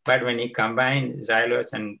 But when you combine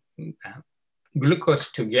xylose and glucose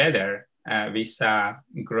together, we saw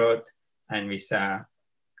growth and we saw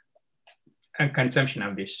a consumption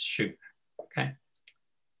of this sugar. Okay,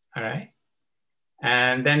 all right.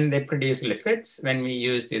 And then they produce lipids when we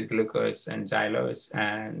use this glucose and xylose,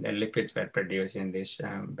 and the lipids were produced in this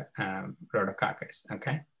rhodococcus.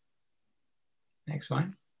 Okay, next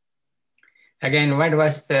one. Again, what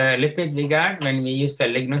was the lipid we got when we used the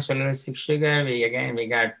lignocellulosic sugar? We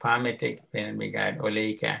got palmitic and we got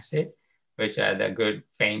oleic acid, which are the good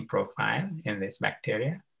FAME profile in this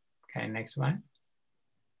bacteria. Okay, next one.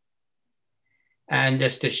 And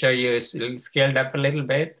just to show you, scaled up a little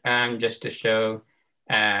bit, just to show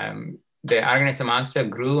the organism also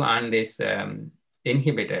grew on these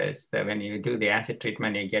inhibitors. That when you do the acid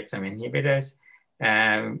treatment, you get some inhibitors.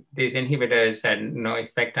 These inhibitors had no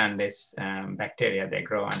effect on this bacteria. They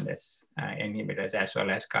grow on this inhibitors as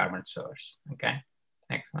well as carbon source. Okay,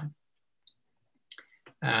 next one.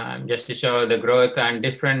 Just to show the growth on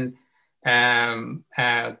different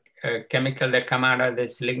chemical that come out of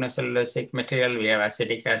this lignocellulosic material. We have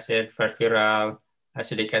acetic acid, furfural,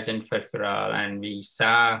 acetic acid, furfural, and we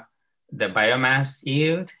saw the biomass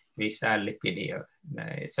yield. We saw lipid yield.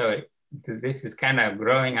 So this is kind of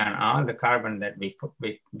growing on all the carbon that we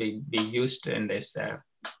used in this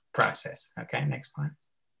process. Okay, next one.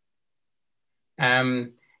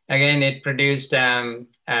 Again, it produced the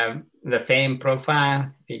FAME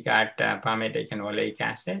profile. We got palmitic and oleic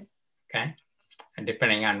acid. Okay, and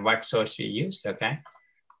depending on what source you used. Okay,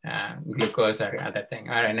 glucose or other thing.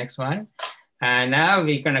 All right, next one. And now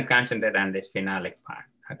we're going to concentrate on this phenolic part.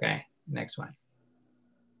 Okay, next one.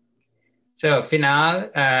 So phenol,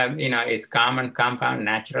 is common compound,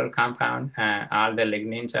 natural compound. All the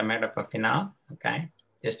lignins are made up of phenol. Okay,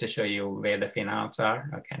 just to show you where the phenols are.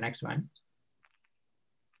 Okay, next one.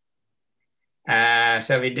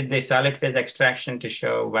 So we did the solid phase extraction to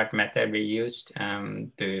show what method we used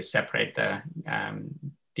to separate the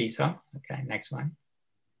diesel. Okay, next one.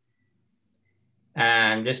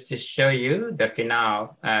 And just to show you the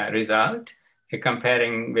phenol result,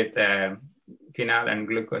 comparing with phenol and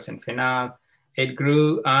glucose and phenol, it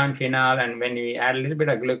grew on phenol, and when we add a little bit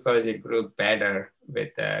of glucose, it grew better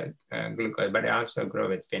with glucose, but it also grew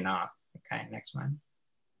with phenol. Okay, next one.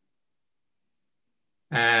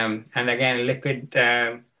 And again, lipid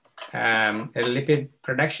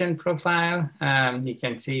production profile. You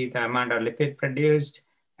can see the amount of lipid produced.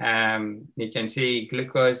 You can see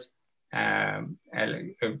glucose.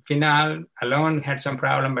 Phenol alone had some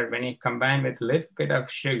problem, but when you combine with a little bit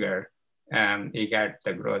of sugar, you got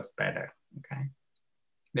the growth better. Okay,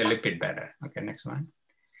 the lipid better. Okay, next one.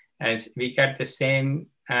 As we got the same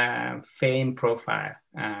FAME profile,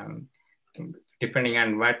 depending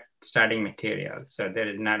on what starting material. So there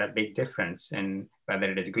is not a big difference in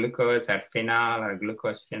whether it is glucose or phenol or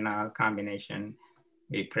glucose phenol combination.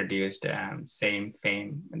 We produced same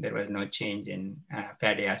FAME. There was no change in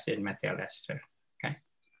fatty acid methyl ester. Okay,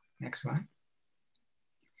 next one.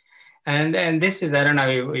 And then this is, I don't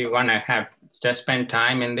know, we want to have just spend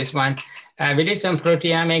time in this one. We did some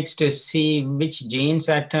proteomics to see which genes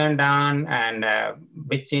are turned on and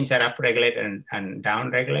which genes are upregulated and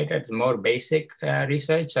downregulated. It's more basic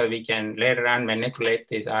research, so we can later on manipulate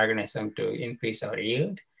this organism to increase our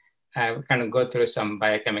yield. We're going to go through some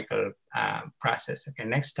biochemical process. Okay,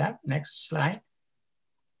 next step, next slide.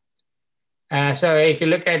 So if you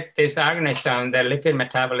look at this organism, the lipid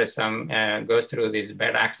metabolism goes through this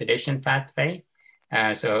beta oxidation pathway.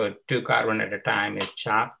 So 2 carbon at a time is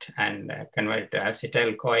chopped and converted to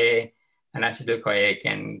acetyl-CoA, and acetyl-CoA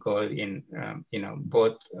can go in,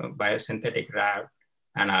 both biosynthetic route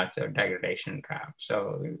and also degradation route.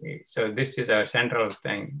 So this is our central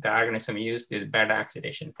thing. The organism uses these beta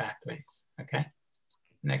oxidation pathways. Okay,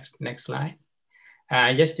 next slide.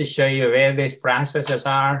 just to show you where these processes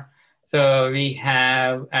are. So we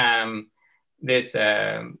have this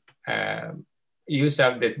use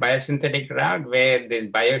of this biosynthetic route where this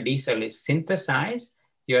biodiesel is synthesized.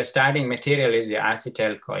 Your starting material is your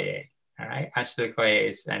acetyl-CoA, all right? Acetyl-CoA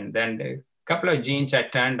is, and then the couple of genes are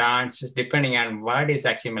turned on depending on what is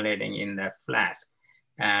accumulating in the flask.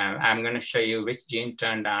 I'm going to show you which gene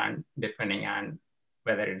turned on depending on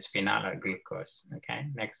whether it's phenol or glucose. Okay,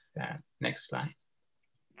 next slide.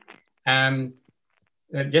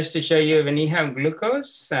 Just to show you, when you have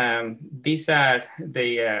glucose, these are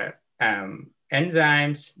the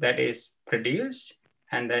enzymes that is produced,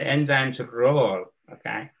 and the enzymes roll.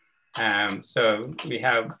 Okay, so we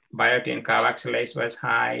have biotin carboxylase was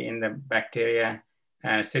high in the bacteria.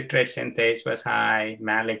 Citrate synthase was high,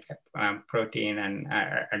 malic protein, and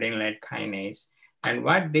adenylate kinase. And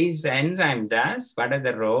what these enzyme does, what are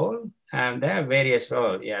the role? There are various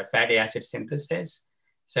roles. Yeah, fatty acid synthesis,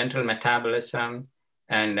 central metabolism,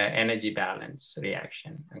 and energy balance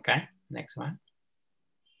reaction. Okay, next one.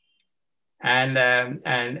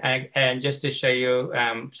 And just to show you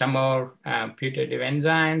some more putative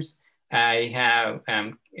enzymes, I have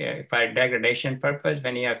for degradation purpose,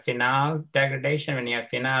 when you have phenol degradation, when you have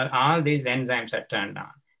phenol, all these enzymes are turned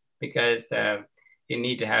on because you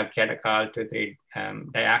need to have catechol 2,3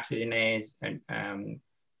 dioxygenase, and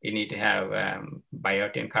you need to have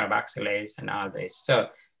biotin carboxylase and all this. So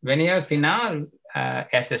when you have phenol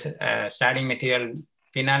as a starting material,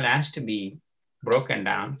 phenol has to be broken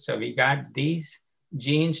down. So we got these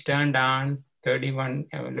genes turned on, 31,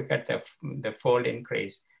 look at the fold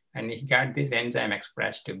increase, and we got this enzyme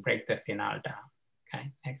expressed to break the phenol down.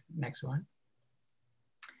 Okay, next one.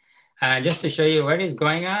 Just to show you what is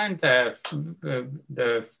going on,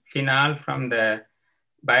 the phenol from the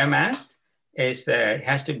biomass is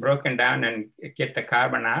has to be broken down and get the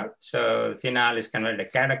carbon out. So phenol is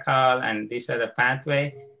converted to catechol, and these are the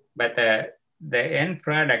pathway, but the end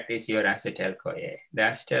product is your acetyl-CoA. The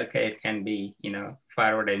acetyl-CoA can be,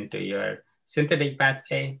 forwarded into your synthetic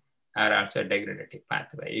pathway or also degradative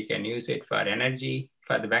pathway. You can use it for energy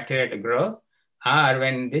for the bacteria to grow, or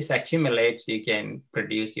when this accumulates, you can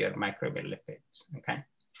produce your microbial lipids, okay,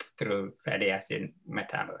 through fatty acid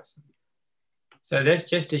metabolism. So that's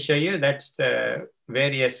just to show you, that's the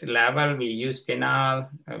various level. We use phenol,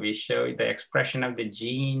 we show the expression of the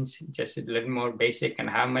genes, just a little more basic, and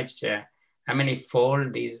how many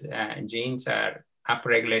fold these genes are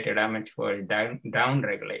upregulated, how much fold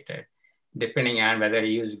downregulated, depending on whether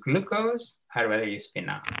you use glucose or whether you use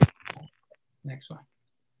phenol. Next one.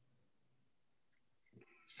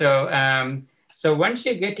 So once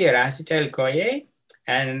you get your acetyl-CoA,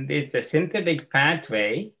 and it's a synthetic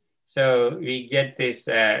pathway, so we get this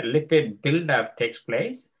lipid buildup takes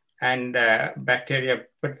place, and bacteria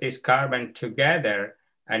put this carbon together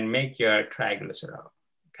and make your triglycerol.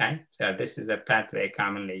 Okay, so this is a pathway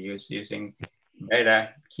commonly used using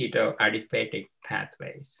beta keto adipatic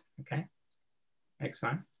pathways. Okay, next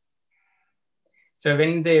one. So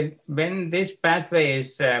when this pathway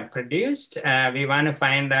is produced, we want to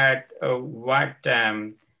find out what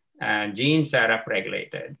genes are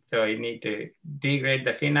upregulated. So you need to degrade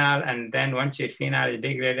the phenol, and then once your phenol is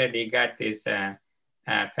degraded, you got this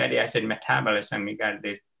fatty acid metabolism. You got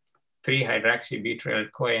this 3-hydroxybutyryl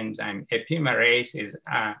coenzyme epimerase is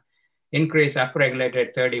increased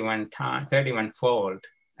upregulated 31-fold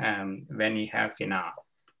when you have phenol.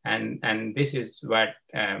 And this is what,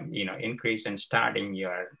 increase in starting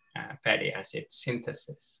your fatty acid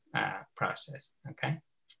synthesis process, okay?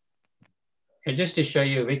 And just to show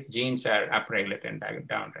you which genes are upregulated and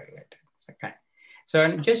downregulated, okay?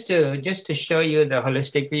 So just to show you the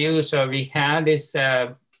holistic view, so we have this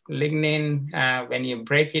lignin, when you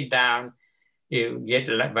break it down, you get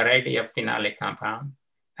a variety of phenolic compound.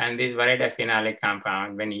 And this variety of phenolic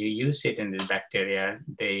compound, when you use it in this bacteria,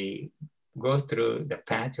 they go through the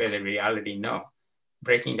pathway that we already know,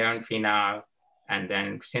 breaking down phenol and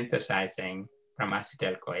then synthesizing from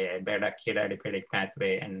acetyl-CoA, beta keto adipatic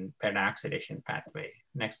pathway and beta oxidation pathway.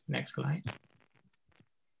 Next slide.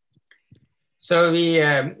 So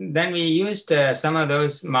then we used some of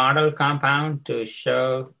those model compound to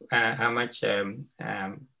show how much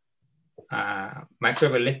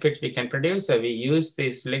microbial lipids we can produce. So we use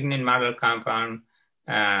this lignin model compound,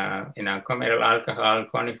 coumaryl alcohol,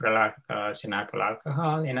 coniferol alcohol, synalpyl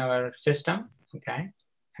alcohol in our system. Okay,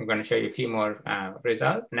 I'm going to show you a few more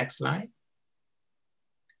results. Next slide.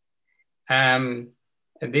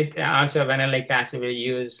 This also vanillic acid, we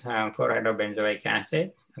use 4-hydrobenzoic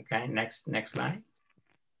acid. Okay, next slide.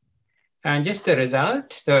 And just the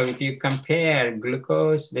result. So if you compare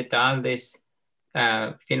glucose with all this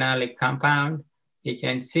phenolic compound, you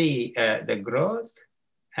can see the growth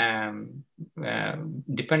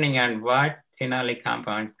depending on what phenolic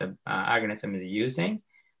compound the organism is using.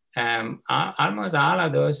 Almost all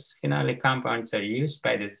of those phenolic compounds are used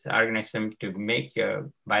by this organism to make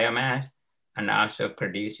your biomass and also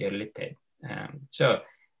produce your lipid. So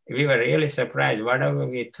we were really surprised. Whatever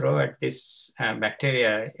we throw at this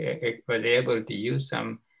bacteria, it was able to use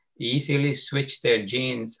some, easily switch their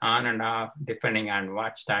genes on and off depending on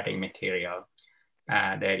what starting material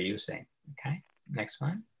they're using. Okay, next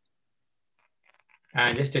one.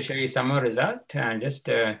 Just to show you some more result, just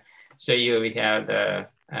to show you, we have the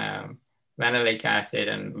vanillic acid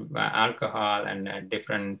and alcohol and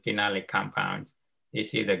different phenolic compounds. You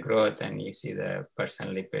see the growth and you see the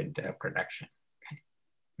percent lipid production. Okay,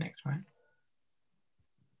 next one.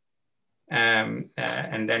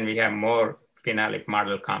 And then we have more phenolic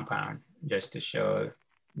model compound just to show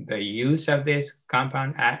the use of this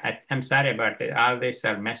compound. I'm sorry about this. All these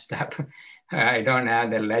are messed up. I don't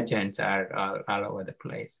have the legends are all over the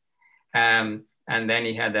place. And then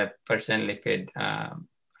you have the percent lipid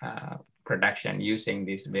production using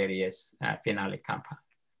these various phenolic compounds.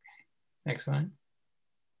 Okay. Next one.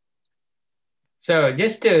 So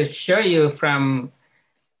just to show you from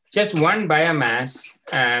just one biomass,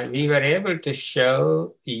 we were able to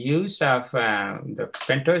show the use of the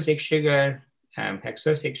pentosic sugar,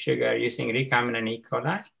 hexosic sugar using recombinant E.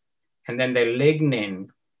 coli, and then the lignin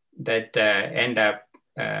that end up,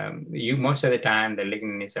 most of the time the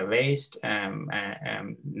lignin is a waste.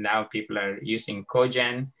 Now people are using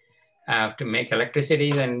cogen to make electricity,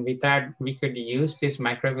 and we thought we could use these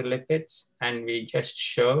microbial lipids, and we just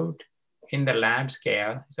showed in the lab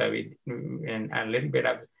scale. So we, in a little bit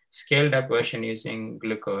of scaled up version using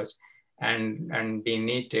glucose, and we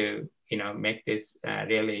need to, make this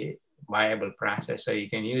really viable process. So you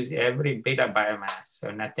can use every bit of biomass,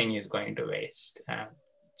 so nothing is going to waste,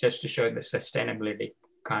 just to show the sustainability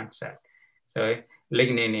concept. So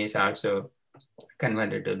lignin is also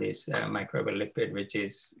converted to this microbial lipid, which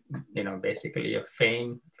is, basically a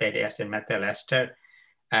FAME, fatty acid methyl ester,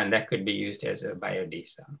 and that could be used as a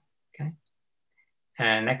biodiesel. Okay.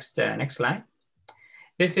 And next slide.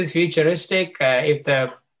 This is futuristic.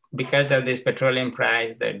 Because of this petroleum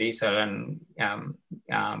price, the diesel and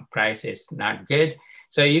price is not good.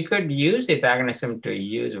 So you could use this organism to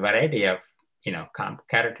use a variety of,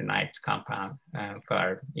 carotenoids compound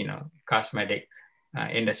for, cosmetic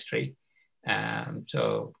industry.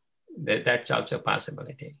 So that's also a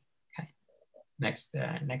possibility. Okay. Next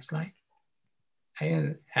slide.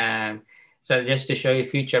 So just to show you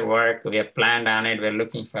future work, we have planned on it. We're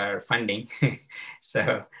looking for funding.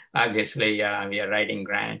 So obviously we are writing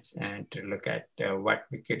grants to look at what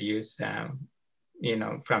we could use,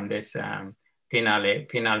 from this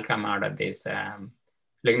phenol come out of this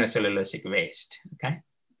lignocellulosic waste, okay?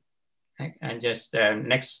 And just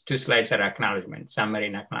next two slides are acknowledgement, summary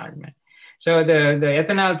and acknowledgement. So the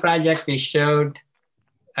ethanol project, we showed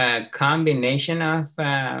a combination of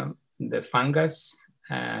the fungus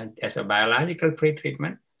as a biological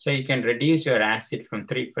pretreatment. So you can reduce your acid from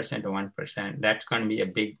 3% to 1%. That's going to be a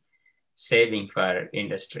big saving for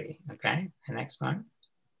industry, okay? The next one.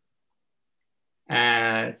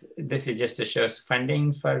 This is just to show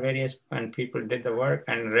fundings for various, when people did the work,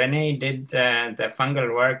 and Rene did the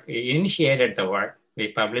fungal work. He initiated the work.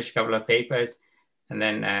 We published a couple of papers, and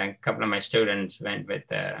then a couple of my students went with,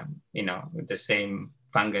 with the same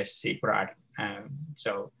fungus he brought.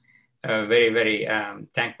 So very, very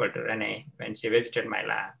thankful to Rene when she visited my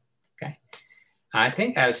lab. Okay, I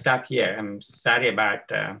think I'll stop here. I'm sorry about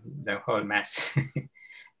the whole mess.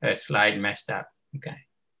 The slide messed up. Okay.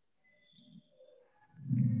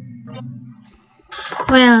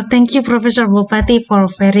 Well, thank you, Professor Boopathy, for a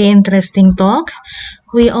very interesting talk.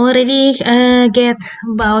 We already get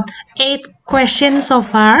about 8 questions so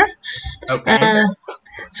far. Okay.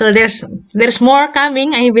 So there's more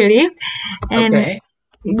coming, I believe. And okay.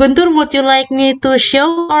 Guntur, would you like me to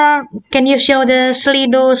show, or can you show the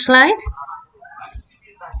Slido slide?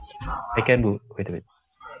 I can do. Wait a minute.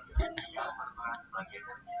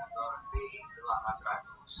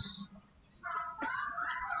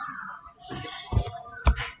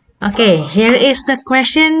 Okay, here is the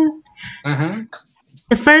question.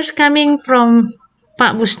 The first coming from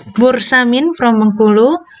Pak Bursamin from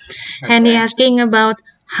Bengkulu, and he asking about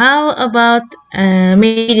how about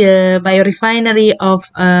maybe the biorefinery of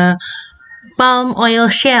palm oil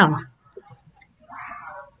shell.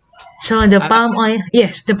 So the palm oil,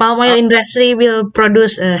 yes, the palm oil industry will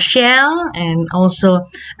produce a shell and also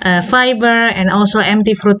fiber and also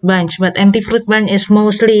empty fruit bunch. But empty fruit bunch is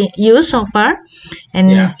mostly used so far,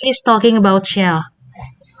 and he's talking about shell.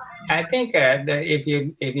 I think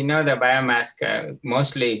if you know the biomass,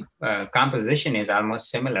 mostly composition is almost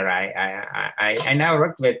similar. I now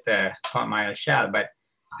worked with palm oil shell, but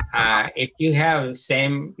if you have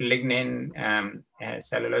same lignin,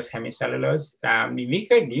 cellulose, hemicellulose, we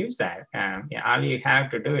could use that. All you have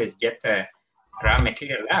to do is get the raw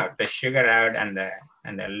material out, the sugar out, and the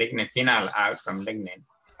lignin phenol out from lignin,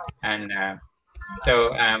 and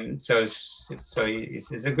so it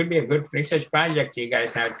could be a good research project. You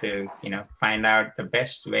guys have to find out the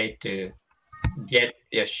best way to get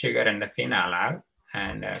your sugar and the phenol out,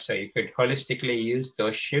 and so you could holistically use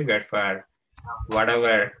those sugar for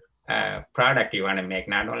whatever product you want to make,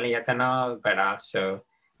 not only ethanol but also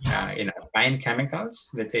fine chemicals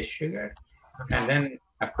with the sugar, and then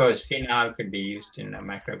of course phenol could be used in a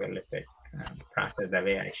microbial lipid process the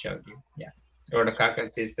way I showed you. Yeah.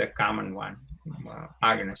 Rhodococcus is the common one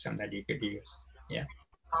organism that you could use. Yeah.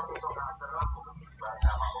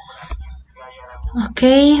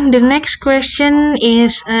 Okay, the next question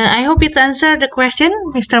is, I hope it answered the question,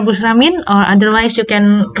 Mr. Busramin, or otherwise you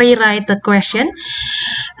can rewrite the question.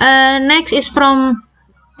 Next is from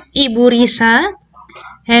Ibu Risa,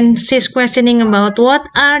 and she's questioning about what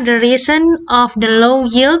are the reasons of the low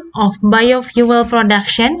yield of biofuel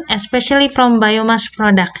production, especially from biomass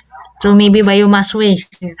product, so maybe biomass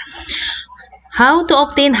waste. How to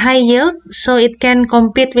obtain high yield so it can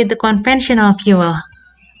compete with the conventional fuel?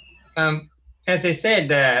 As I said,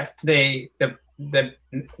 the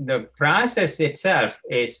process itself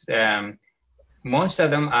is most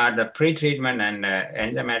of them are the pre-treatment and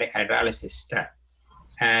enzymatic hydrolysis step,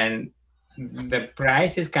 and the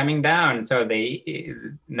price is coming down. So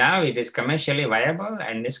now it is commercially viable.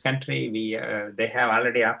 In this country, they have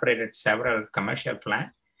already operated several commercial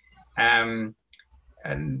plants. And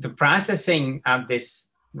the processing of this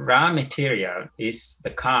raw material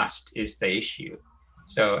the cost is the issue.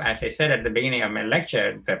 So as I said at the beginning of my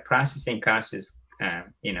lecture, the processing cost is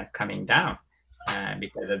coming down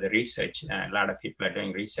because of the research. A lot of people are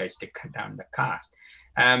doing research to cut down the cost.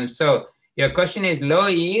 So your question is low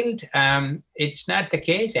yield. It's not the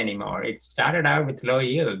case anymore. It started out with low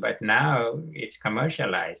yield, but now it's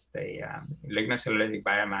commercialized. The lignocellulosic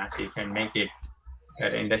biomass, you can make it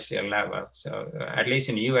at industrial level. So at least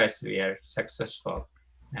in the US, we are successful.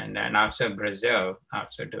 And then also Brazil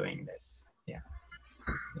also doing this.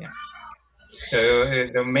 Yeah. So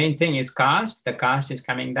the main thing is cost. The cost is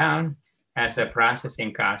coming down as the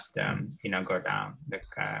processing cost, go down.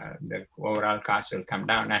 The overall cost will come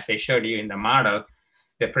down. As I showed you in the model,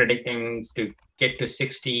 they're predicting to get to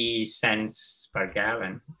 60 cents per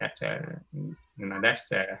gallon. That's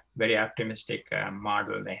a very optimistic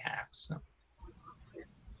model they have.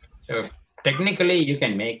 So technically, you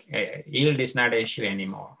can make yield is not an issue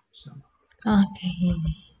anymore. So. Okay.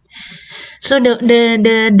 So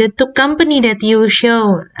the two company that you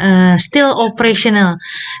show still operational.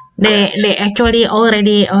 They actually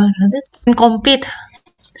already compete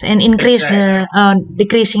and increase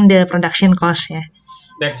decreasing the production cost. Yeah.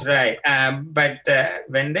 That's right. But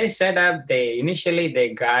when they set up, initially they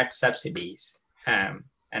got subsidies, and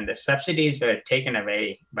the subsidies were taken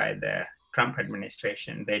away by the Trump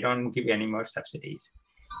administration. They don't give you any more subsidies.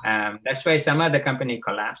 That's why some of the company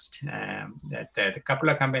collapsed. The couple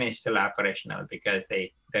of companies still operational because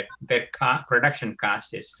their production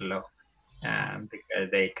cost is low, because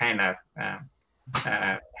they kind of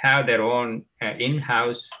have their own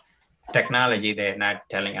in-house technology. They're not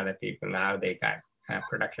telling other people how they got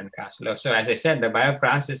production costs low. So as I said, the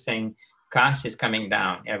bioprocessing cost is coming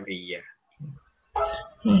down every year.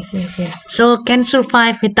 Yes. So can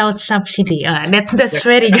survive without subsidy. That's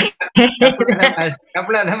very good.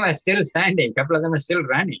 Couple of them are still standing. Couple of them are still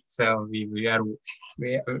running. So we are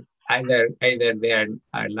either they are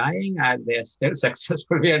lying or they are still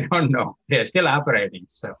successful. We don't know. They are still operating.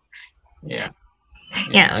 So yeah.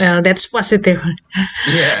 Yeah. Well, that's positive.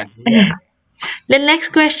 Yeah. The next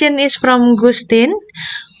question is from Gustin.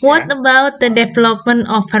 What about the development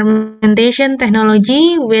of fermentation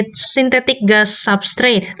technology with synthetic gas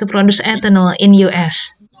substrate to produce ethanol in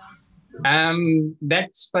US?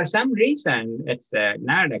 That's for some reason it's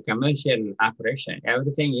not a commercial operation.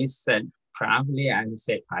 Everything is probably, I would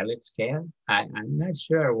say, pilot scale. I'm not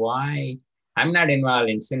sure why. I'm not involved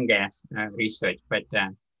in syngas research, but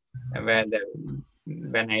when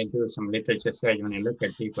I do some literature search, when I look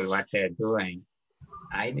at people what they're doing,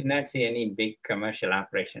 I did not see any big commercial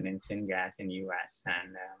operation in syngas in US,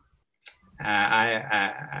 and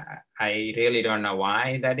I really don't know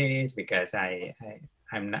why that is, because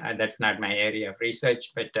I'm not, that's not my area of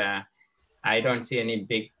research, but I don't see any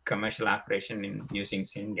big commercial operation in using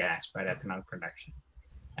syngas for ethanol production.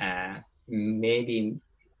 Maybe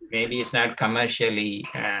maybe it's not commercially,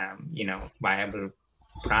 viable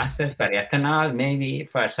process for ethanol. Maybe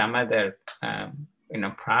for some other,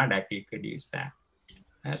 product, you could use that.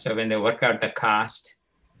 So when they work out the cost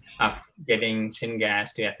of getting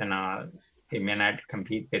syngas to ethanol, it may not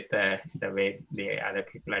compete with the way the other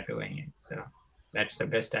people are doing it. So that's the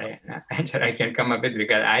best answer I can come up with,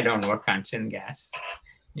 because I don't work on syngas.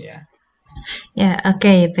 Yeah. Yeah,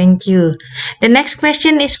 okay, thank you. The next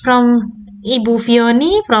question is from Ibu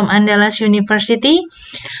Fioni from Andalas University.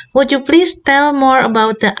 Would you please tell more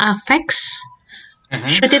about the affects?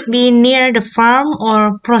 Should it be near the farm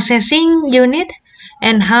or processing unit?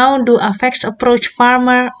 And how do affects approach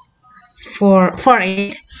farmer for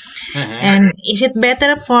it? And is it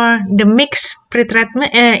better for the mixed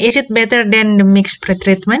pretreatment? Is it better than the mixed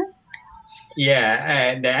pretreatment?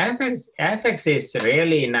 Yeah, the FX is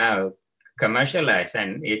really now commercialized,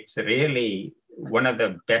 and it's really one of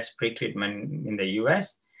the best pretreatment in the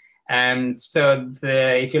US. So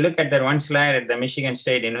if you look at that one slide at the Michigan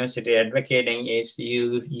State University advocating, is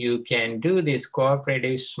you can do this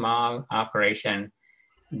cooperative small operation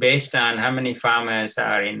based on how many farmers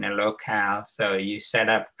are in a locale. So you set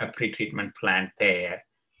up a pretreatment plant there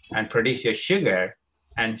and produce your sugar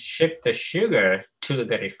and ship the sugar to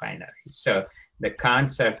the refinery. So the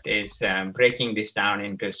concept is breaking this down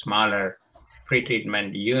into smaller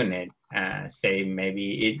pretreatment unit, say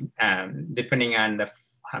maybe depending on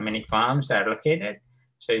how many farms are located.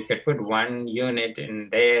 So you could put one unit in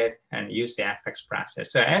there and use the FX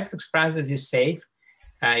process. So FX process is safe.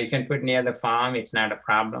 You can put near the farm, it's not a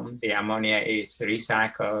problem. The ammonia is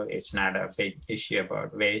recycled. It's not a big issue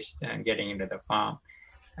about waste getting into the farm.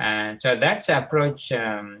 And so that's the approach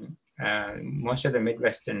most of the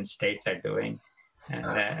Midwestern states are doing. And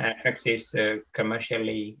FX is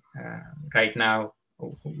commercially right now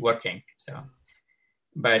working. So,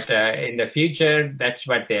 but in the future, that's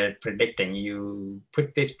what they're predicting. You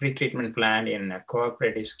put this pretreatment plant in a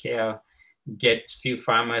cooperative scale, get few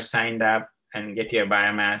farmers signed up, and get your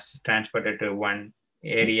biomass transported to one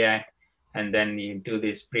area, and then you do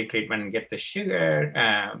this pretreatment and get the sugar,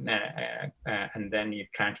 and then you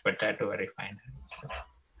transport that to a refinery. So,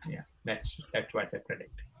 yeah, that's what they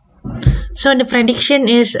predict. So the prediction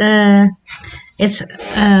is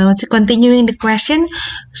continuing the question.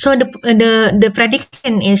 So the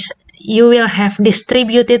prediction is you will have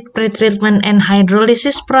distributed pretreatment and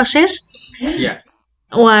hydrolysis process. Yeah.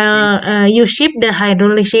 While you ship the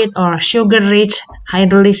hydrolysis or sugar-rich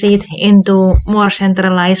hydrolysis into more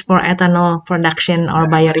centralized for ethanol production or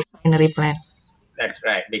biorefinery plant. That's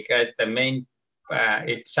right, because the main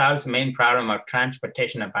it solves the main problem of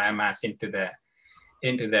transportation of biomass into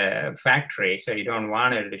the factory. So you don't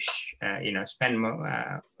want to spend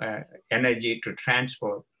more energy to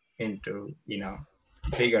transport into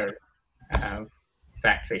bigger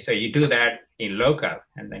factory. So you do that in local,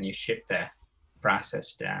 and then you ship the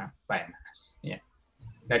processed biomass. Yeah,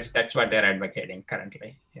 that's what they're advocating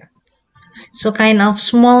currently. Yeah. So kind of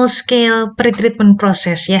small scale pretreatment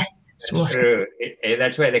process. Yeah. True.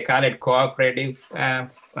 That's why they call it cooperative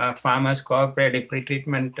farmers cooperative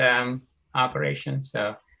pretreatment operation.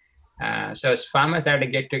 So farmers have to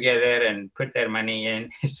get together and put their money in,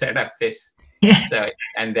 set up this. Yeah. So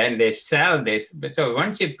and then they sell this. But so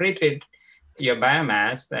once you pretreat your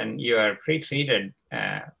biomass, then your pretreated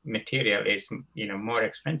material is more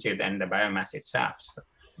expensive than the biomass itself. So,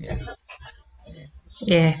 yeah.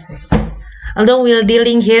 Yes. Although we'll be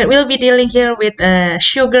dealing here with a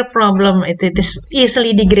sugar problem. It is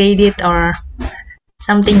easily degraded or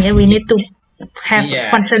something. Yeah, we need to have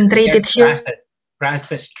concentrated sugar.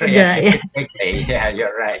 Process Yeah. quickly. Yeah,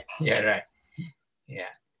 you're right. You're right.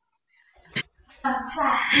 Yeah.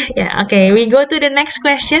 Yeah. Okay. We go to the next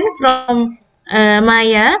question from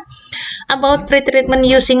Maya about pretreatment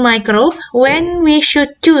using microbe. When we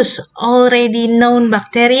should choose already known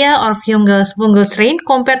bacteria or fungal strain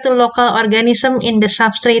compared to local organism in the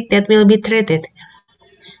substrate that will be treated.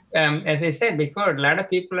 As I said before, a lot of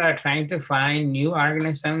people are trying to find new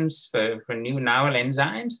organisms for new novel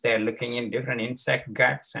enzymes. They're looking in different insect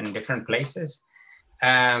guts and different places.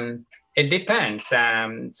 It depends.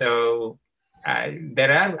 So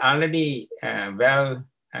there are already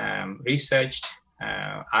researched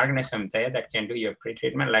organisms there that can do your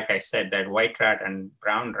pretreatment. Like I said, that white rot and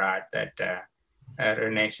brown rot that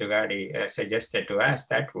Rene Sugari suggested to us,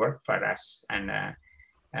 that worked for us. And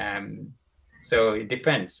so it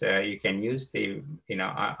depends. You can use the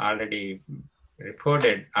already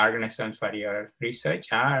reported organisms for your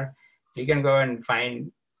research, or you can go and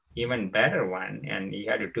find even better one, and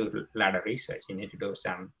you have to do a lot of research. You need to do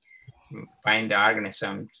some find the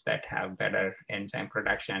organisms that have better enzyme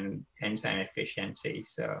production, enzyme efficiency.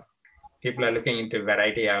 So people are looking into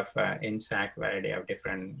variety of insect, variety of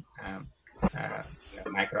different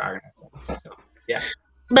microorganisms. So yeah.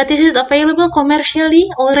 But is it available commercially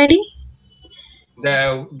already?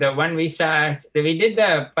 The one we saw, we did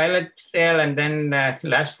the pilot scale, and then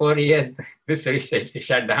last 4 years, this research is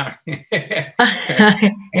shut down.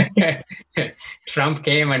 Trump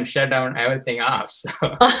came and shut down everything off. So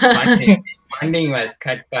funding was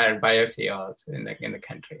cut for biofuels in the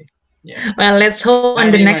country. Yeah. Well, let's hope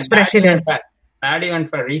on the next president. Not even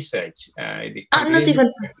for research. Not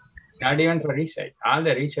even for research. All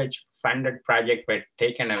the research funded projects were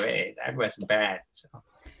taken away. That was bad.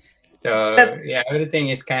 So yeah, everything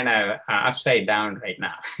is kind of upside down right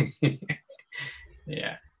now.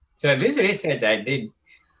 Yeah. So this research I did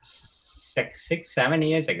 6-7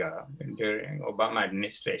 years ago during Obama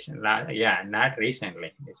administration. Yeah, not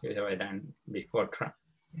recently. This was done before Trump.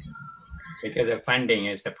 Because the funding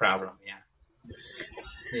is the problem. Yeah.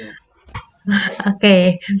 Yeah.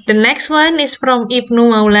 Okay. The next one is from Ibnu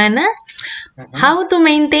Maulana. How to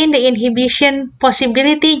maintain the inhibition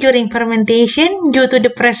possibility during fermentation due to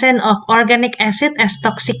the presence of organic acid as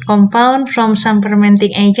toxic compound from some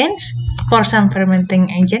fermenting agents, for some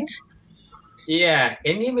fermenting agents? Yeah,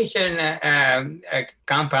 inhibition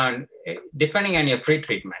compound, depending on your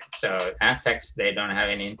pretreatment. So affects, they don't have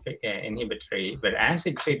any inhibitory, but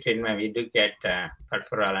acid pretreatment, we do get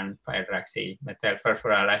furfural and hydroxy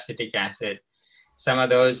methylfurfural acetic acid. Some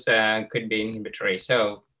of those could be inhibitory.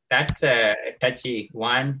 So that's a touchy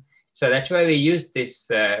one. So that's why we used this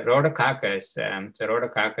rhodococcus. So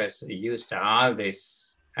rhodococcus, we used all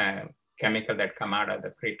this chemical that come out of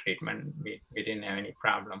the pretreatment. We didn't have any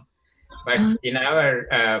problem. But in our,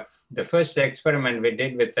 the first experiment we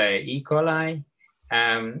did with E. coli,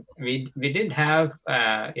 we did have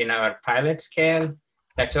in our pilot scale,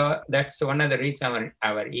 that's one of the reasons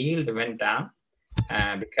our yield went down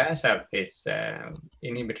because of this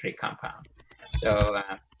inhibitory compound. So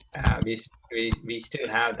we still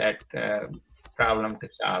have that problem to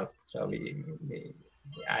solve. So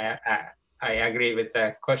I agree with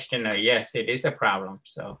the questioner. Yes, it is a problem.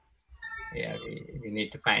 So yeah, we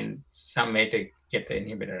need to find some way to get the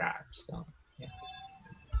inhibitor out. So yeah.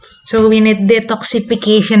 So we need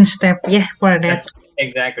detoxification step, yeah, for that.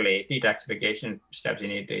 Exactly, detoxification steps you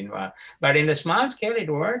need to involve. But in the small scale, it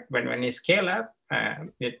worked. But when you scale up,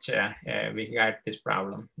 we got this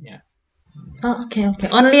problem. Yeah. Oh, okay.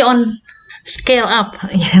 Only on scale up. In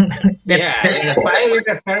a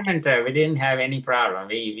 5-liter fermenter, we didn't have any problem.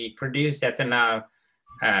 We produced ethanol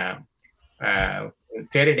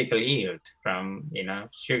theoretical yield from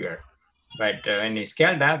sugar, but when we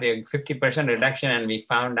scaled up, the 50% reduction, and we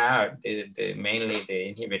found out mainly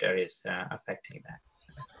the inhibitor is affecting that.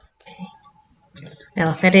 So, yeah.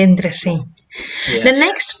 Well, very interesting. Yeah. The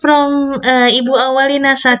next from Ibu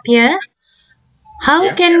Awalina Satya.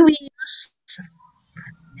 How can we use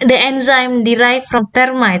the enzyme derived from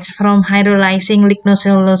termites from hydrolyzing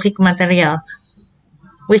lignocellulosic material?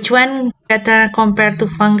 Which one better compared to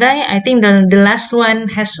fungi? I think the last one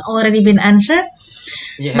has already been answered.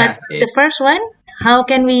 Yeah, but the first one, how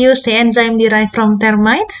can we use the enzyme derived from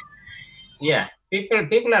termites? Yeah,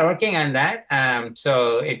 people are working on that.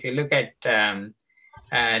 So if you look at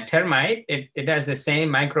termite, it has the same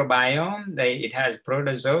microbiome. It has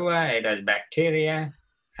protozoa, it has bacteria.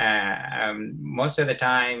 Most of the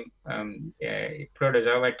time,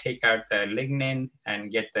 protozoa take out the lignin and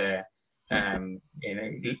get the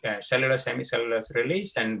cellulose, semicellulose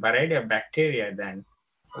released, and variety of bacteria then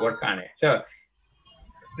work on it. So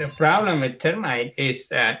the problem with termite is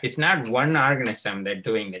it's not one organism that's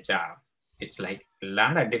doing the job. It's like a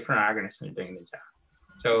lot of different organisms doing the job.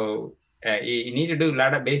 So you need to do a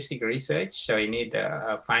lot of basic research. So you need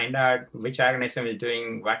to find out which organism is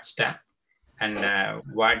doing what step and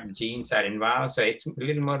what genes are involved. So it's a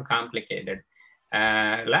little more complicated.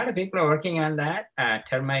 A lot of people are working on that.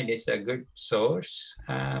 Termite is a good source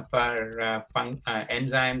for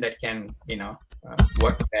enzyme that can,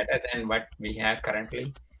 work better than what we have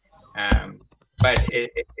currently. But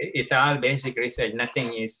it's all basic research.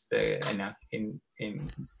 Nothing is,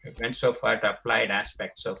 went so far to applied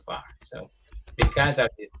aspect so far. So because of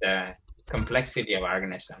this complexity of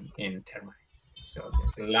organism in termite. So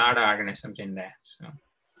there's a lot of organisms in there. So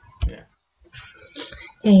yeah.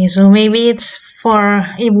 Okay, so maybe it's for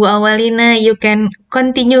Ibu Awalina, you can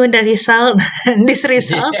continue the result,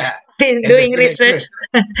 doing research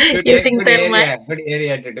using termite. Good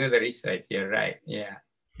area to do the research, you're right, yeah.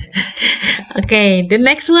 Okay, the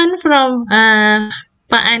next one from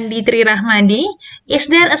Pak Andi Tri Rahmadi, is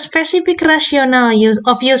there a specific rationale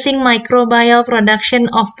of using microbial production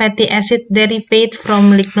of fatty acid derivatives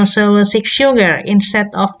from lignocellulosic sugar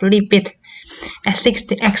instead of lipid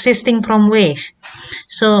existing from waste?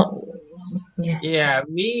 So, yeah,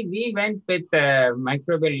 we went with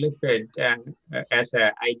microbial lipid as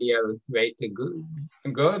an ideal way to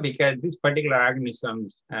go because this particular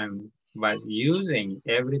organism was using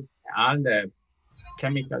all the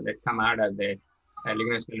chemicals that come out of the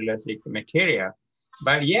lignocellulosic material.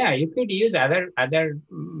 But yeah, you could use other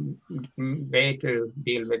way to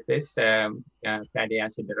deal with this fatty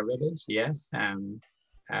acid derivatives. Yes. I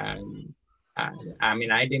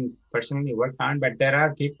mean, I didn't personally work on, but there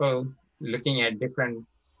are people looking at different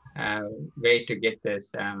way to get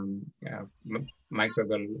this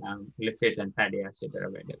microbial lipids and fatty acid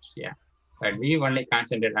derivatives. Yeah. But we only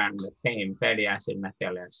concentrate on the same fatty acid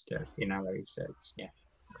methyl ester in our research. Yeah.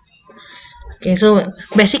 okay, so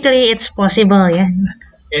basically it's possible, yeah.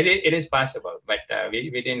 It is possible, but we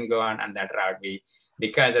didn't go on that route.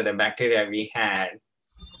 Because of the bacteria we had,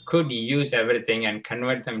 could use everything and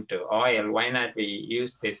convert them to oil. Why not we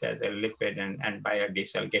use this as a lipid and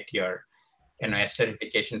biodiesel, get your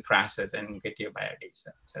esterification process and get your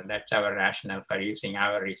biodiesel. So that's our rationale for using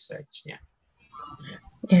our research. Yeah.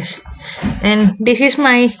 Yes. And this is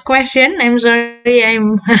my question. I'm sorry,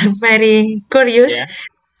 I'm very curious. Yeah.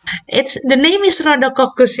 The name is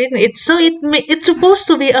Rhodococcus. It's supposed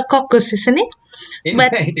to be a coccus, isn't it?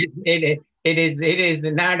 But It is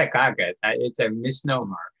not a coccus. It's a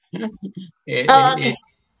misnomer. okay.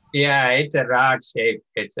 Yeah, it's a rod shape.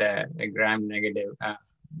 It's a gram-negative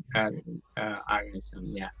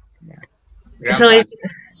organism. Yeah. So it's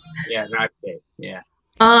rod shape. Yeah.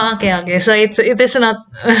 oh, okay. So it is not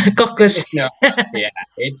coccus. No. Yeah,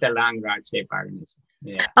 it's a long rod shape organism.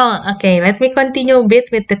 Yeah. Oh, okay. Let me continue a bit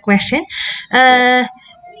with the question. Was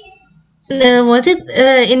it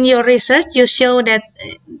in your research you show that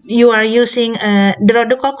you are using the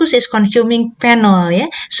Rhodococcus is consuming phenol, yeah?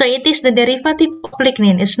 So it is the derivative of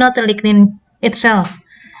lignin. It's not the lignin itself.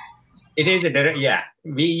 It is yeah.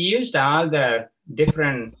 We used all the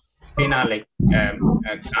different phenolic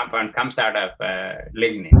compound comes out of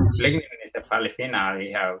lignin. Lignin is a polyphenol.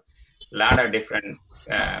 You have a lot of different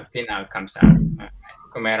phenol comes out.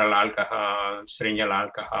 Coumaryl alcohol, syringel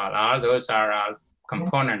alcohol, all those are all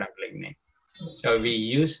component of lignin. So we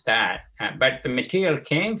use that, but the material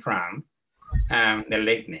came from the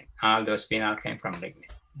lignin. All those phenol came from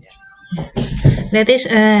lignin. Yeah. That is,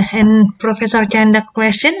 and Professor Chandak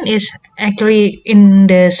question is actually in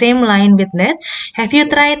the same line with that. Have you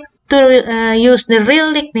tried to use the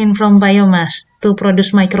real lignin from biomass to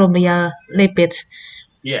produce microbial lipids?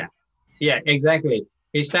 Yeah, exactly.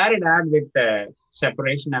 We started out with the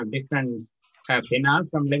separation of different phenol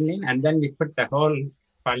from lignin, and then we put the whole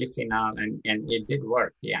polyphenol, and it did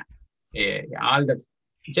work. Yeah,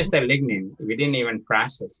 just the lignin, we didn't even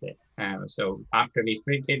process it. So after we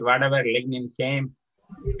treated whatever lignin came,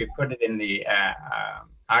 we put it in the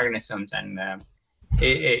organisms, and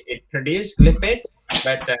it produced lipid,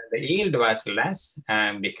 but the yield was less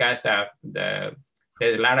because of there's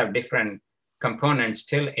a lot of different components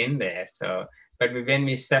still in there. So, but when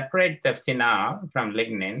we separate the phenol from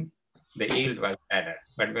lignin, the yield was better.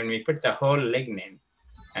 But when we put the whole lignin,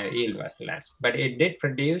 yield was less. But it did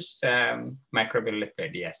produce microbial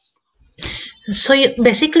lipid, yes. So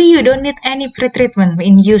basically, you don't need any pretreatment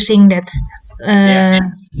in using that.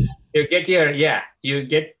 You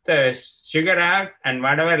get the sugar out, and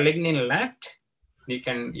whatever lignin left, you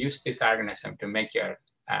can use this organism to make your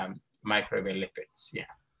microbial lipids. Yeah.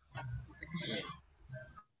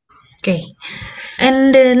 Okay.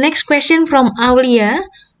 And the next question from Aulia.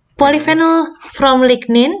 Polyphenol from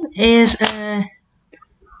lignin is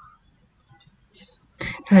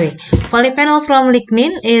Polyphenol from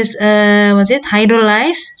lignin is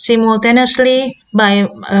hydrolyzed simultaneously by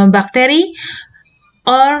bacteria,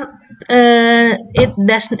 or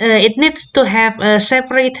it needs to have a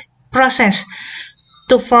separate process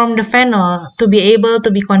to form the phenol to be able to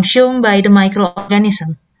be consumed by the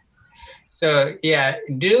microorganism. So yeah,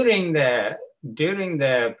 during the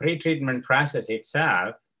pre-treatment process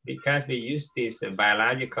itself, because we use this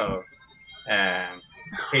biological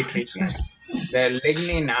pre-treatment, the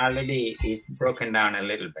lignin already is broken down a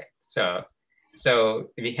little bit. So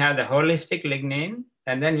we have the holistic lignin,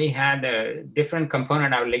 and then we have the different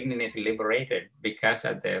component of lignin is liberated because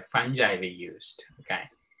of the fungi we used, okay?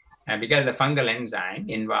 And because the fungal enzyme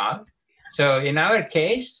involved. So in our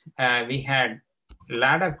case, we had a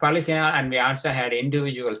lot of polyphenol, and we also had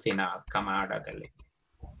individual phenol come out of the lignin.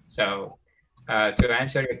 So to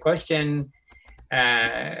answer your question,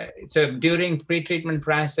 So during pre-treatment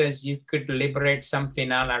process, you could liberate some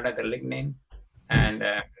phenol out of the lignin, and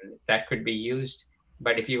that could be used.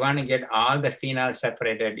 But if you want to get all the phenol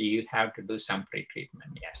separated, you have to do some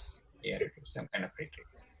pre-treatment. Yes, you have to do some kind of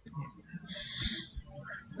pre-treatment.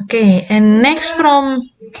 Okay, and next from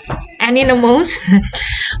Anonymous,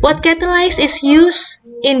 what catalyst is used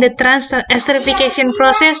in the esterification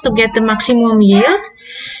process to get the maximum yield?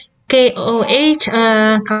 KOH,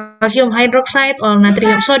 calcium hydroxide, or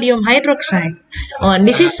natrium sodium hydroxide? Oh,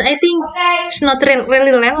 this is, I think, it's not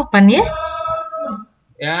really relevant, yeah?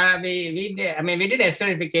 Yeah, we did. I mean, we did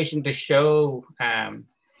esterification to show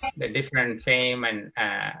the different fame and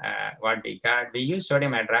what we got. We used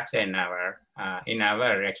sodium hydroxide in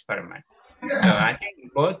our experiment. So I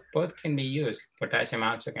think both can be used. Potassium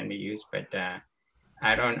also can be used, but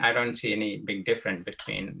I don't see any big difference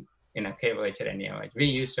between KOH or NaOH. We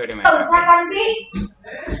use sodium hydroxide.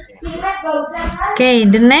 Okay,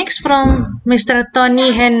 the next from Mr.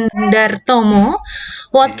 Tony Hendartomo.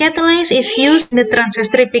 What catalyst is used in the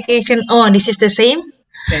transesterification? Oh, this is the same?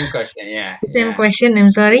 Same question, yeah. Same question,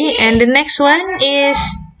 I'm sorry. And the next one is,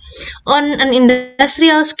 on an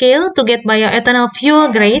industrial scale, to get bioethanol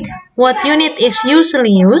fuel grade, what unit is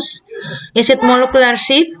usually used? Is it molecular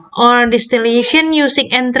sieve or distillation using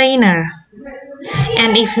entrainer?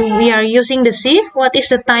 And if we are using the sieve, what is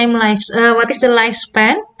the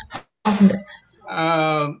lifespan of the?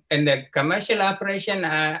 In the commercial operation,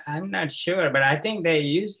 I'm not sure, but I think they're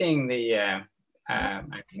using the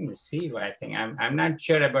sieve. I think I'm not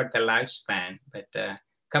sure about the lifespan, but a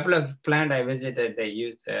couple of plants I visited, they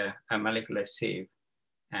used a molecular sieve.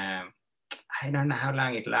 I don't know how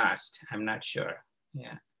long it lasts. I'm not sure.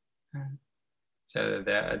 Yeah. So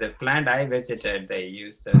the plant I visited, they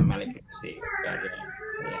used the molecular sieve.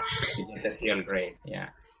 The fuel grade. Yeah.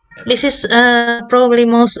 This is probably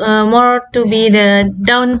more to be the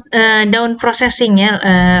down processing,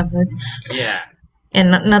 yeah. Yeah.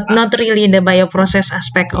 And not really the bioprocess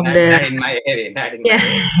aspect of the. Not in my area. Not in my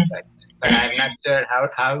area. But I'm not sure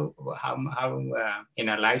how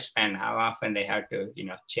lifespan, how often they have to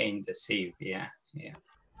change the sieve. Yeah.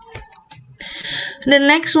 The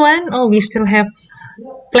next one, oh, we still have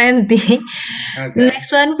plenty. Okay.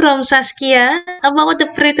 Next one from Saskia about the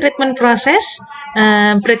pre-treatment process,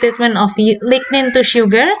 pre-treatment of lignin to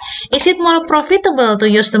sugar. Is it more profitable to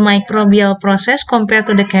use the microbial process compared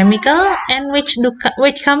to the chemical? And which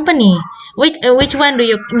company, which one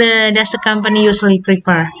does the company usually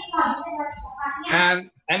prefer? I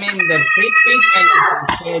mean, the pre-treatment,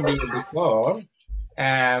 as I said before,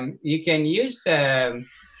 you can use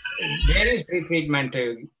various pre-treatment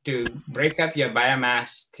to break up your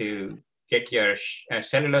biomass to get your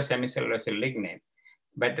cellulose, semicellulose, lignin.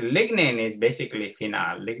 But the lignin is basically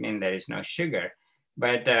phenol. Lignin, there is no sugar.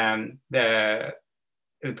 But the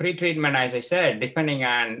pre-treatment, as I said, depending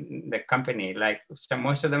on the company, like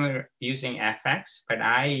most of them are using FX, but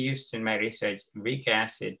I used in my research weak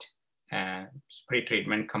acid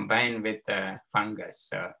pre-treatment combined with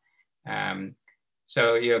fungus.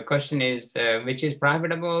 So your question is, which is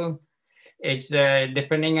profitable? It's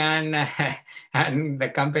depending on the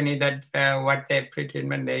company that what their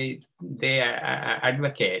pre-treatment they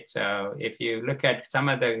advocate. So if you look at some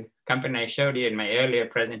of the company I showed you in my earlier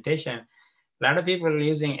presentation, a lot of people are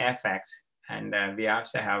using FX, and we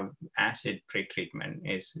also have acid pre-treatment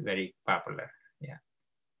is very popular. Yeah.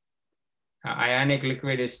 Ionic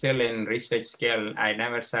liquid is still in research scale. I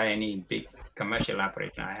never saw any big commercial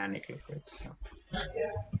operation ionic liquid. So.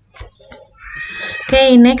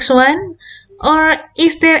 Okay, next one. Or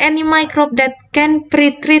is there any microbe that can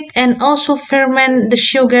pre-treat and also ferment the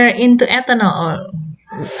sugar into ethanol?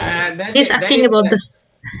 He's asking about the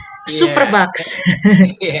superbugs.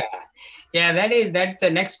 Yeah, that's the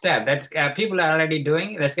next step. That's people are already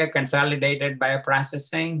doing. Let's get consolidated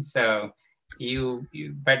bioprocessing. So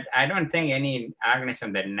but I don't think any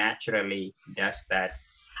organism that naturally does that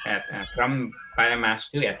from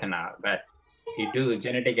biomass to ethanol. But you do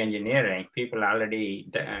genetic engineering, people are already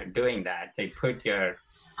doing that. They put your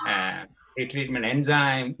pretreatment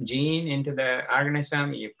enzyme gene into the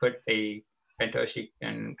organism. You put the pentosic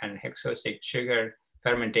and hexosic sugar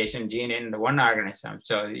fermentation gene in the one organism.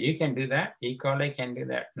 So you can do that. E. coli can do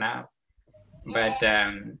that now. But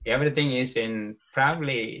everything is in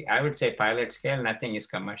probably, I would say, pilot scale. Nothing is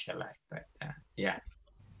commercialized. But yeah.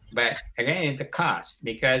 But again, it's the cost,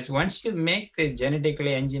 because once you make this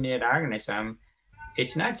genetically engineered organism,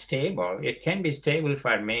 it's not stable. It can be stable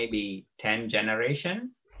for maybe 10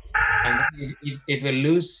 generations, and then it will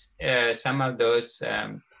lose some of those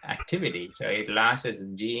activities. So it loses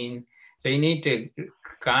the gene. So you need to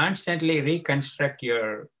constantly reconstruct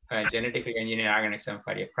your genetically engineered organism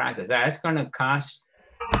for your process. That's going to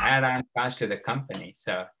add-on cost to the company.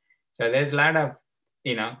 So there's a lot of,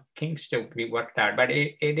 kinks to be worked out, but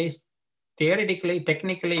it is theoretically,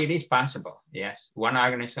 technically, it is possible. Yes, one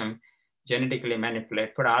organism genetically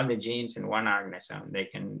manipulate, put all the genes in one organism. They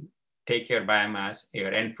can take your biomass,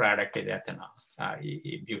 your end product is ethanol,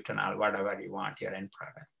 butanol, whatever you want, your end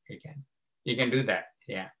product. You can do that.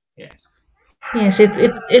 Yeah. Yes. Yes,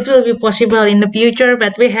 it will be possible in the future,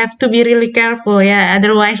 but we have to be really careful. Yeah,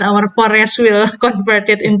 otherwise our forest will convert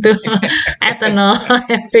it into ethanol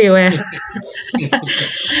everywhere.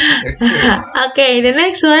 Okay, the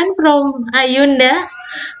next one from Ayunda.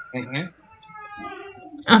 Mhm.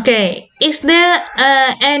 Okay, is there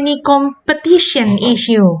any competition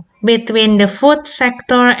issue between the food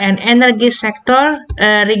sector and energy sector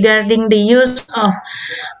regarding the use of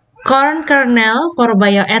corn kernel for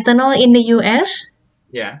bioethanol in the US?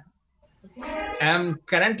 Yeah.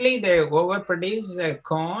 Currently, they overproduce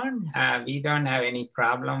corn. We don't have any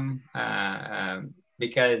problem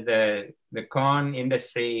because the corn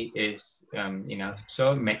industry is,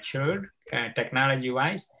 so matured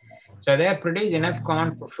technology-wise. So they produce enough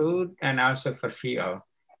corn for food and also for fuel.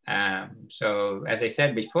 So as I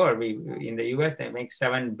said before, in the US, they make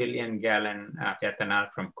 7 billion gallon of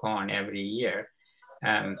ethanol from corn every year.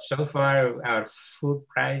 So far, our food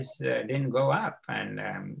price didn't go up,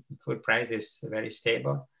 and food price is very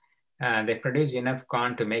stable. They produce enough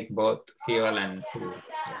corn to make both fuel and food.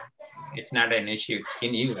 So it's not an issue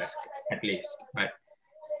in US, at least. But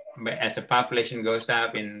as the population goes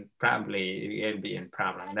up, probably it'll be a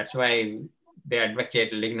problem. That's why they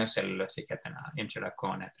advocate lignocellulosic ethanol instead of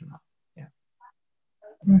corn ethanol. Yeah.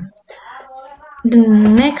 The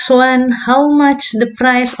next one, how much the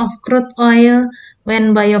price of crude oil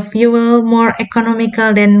when biofuel more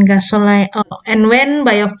economical than gasoline, and when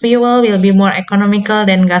biofuel will be more economical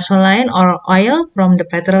than gasoline or oil from the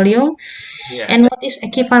petroleum, Yeah. and what is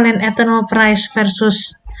equivalent ethanol price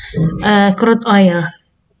versus crude oil?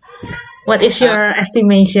 What is your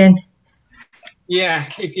estimation? Yeah,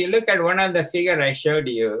 if you look at one of the figure I showed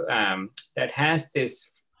you, that has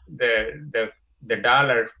this the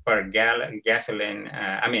dollar per gallon gasoline.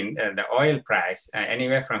 The oil price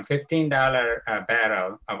anywhere from $15 a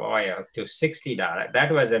barrel of oil to $60.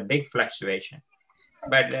 That was a big fluctuation,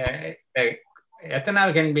 but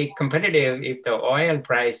ethanol can be competitive if the oil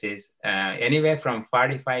price is anywhere from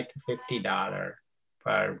 $45 to $50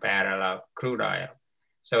 per barrel of crude oil.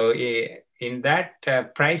 So in that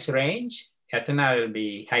price range, ethanol will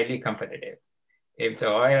be highly competitive. If the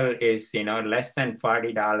oil is, less than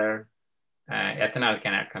 $40, ethanol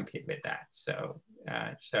cannot compete with that. So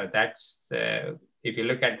that's if you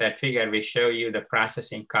look at that figure, we show you the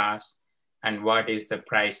processing cost and what is the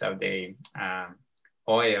price of the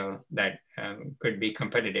oil that could be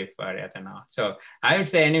competitive for ethanol. So I would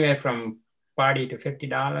say anywhere from $40 to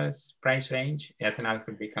 $50 price range, ethanol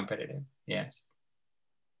could be competitive. Yes.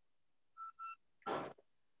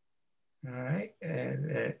 All right.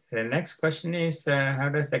 The next question is, how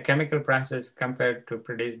does the chemical process compare to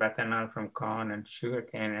produce ethanol from corn and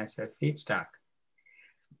sugarcane as a feedstock?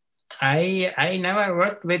 I never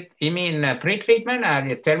worked with, you mean pre-treatment or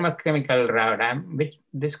the thermochemical route?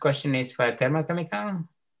 This question is for thermochemical?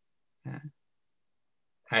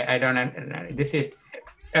 I don't know. This is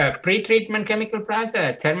a pre-treatment chemical process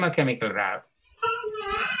or thermochemical route?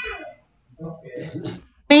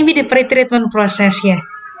 Maybe the pre-treatment process, yeah.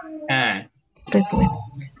 Treatment.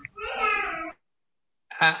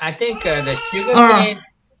 I think the sugarcane,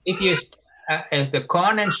 if you the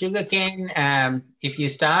corn and sugarcane, if you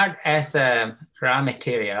start as a raw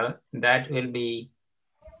material, that will be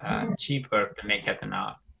cheaper to make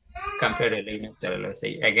ethanol compared to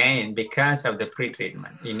lignocellulose. Again, because of the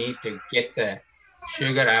pre-treatment, you need to get the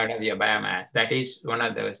sugar out of your biomass. That is one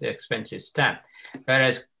of those expensive steps.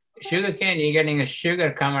 Whereas sugarcane, you're getting a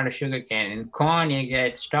sugar come out of sugarcane. In corn, you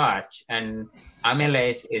get starch, and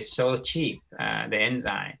amylase is so cheap, the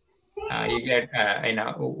enzyme. You get,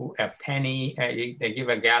 a penny, they give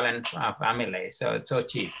a gallon of amylase, so it's so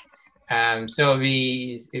cheap. So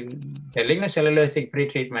the lignocellulosic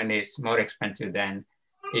pretreatment is more expensive than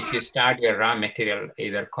if you start your raw material,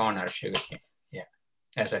 either corn or sugarcane,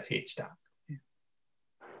 as a feedstock.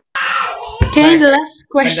 Okay, the last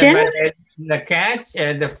question. The catch,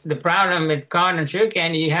 the problem with corn and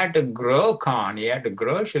sugarcane, you have to grow corn, you have to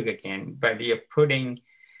grow sugarcane, but you're putting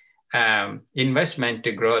investment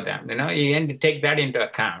to grow them. You need to take that into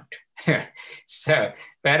account. So,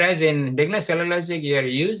 whereas in lignocellulosic, you're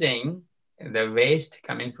using the waste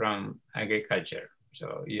coming from agriculture.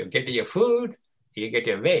 So you get your food, you get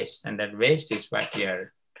your waste, and that waste is what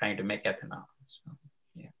you're trying to make ethanol. So,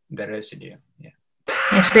 the residue. Yeah.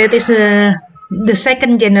 Yes, that is the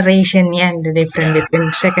second generation, yeah, the difference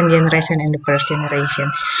between second generation and the first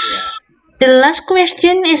generation. Yeah. The last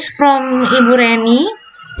question is from Ibu Reni.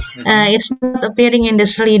 It's not appearing in the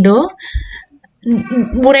Slido.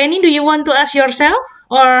 Bu Reni, do you want to ask yourself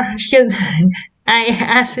or should I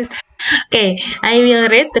ask it? Okay, I will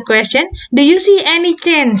read the question. Do you see any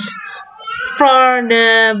change for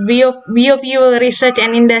the biofuel research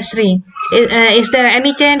and industry? Is there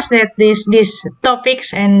any chance that these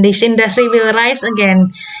topics and this industry will rise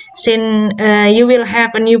again since you will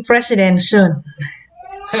have a new president soon?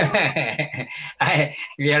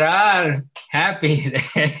 We are all happy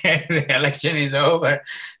that the election is over.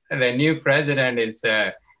 The new president is,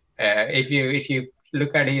 if you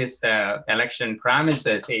look at his election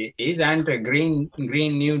promises, he's under Green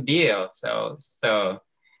New Deal. So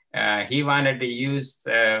he wanted to use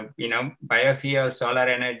biofuel, solar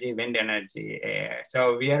energy, wind energy.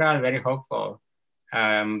 So we are all very hopeful.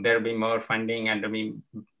 There'll be more funding and there'll be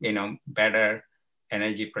better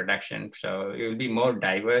energy production. So it will be more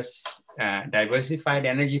diversified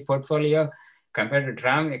energy portfolio compared to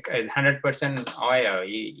Trump. 100% oil.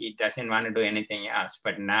 He doesn't want to do anything else.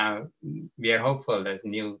 But now we are hopeful that the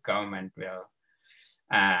new government will,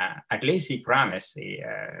 at least he promised,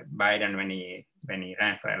 Biden when he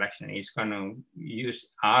ran for election, he's going to use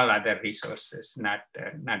all other resources, not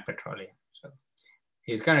petroleum. So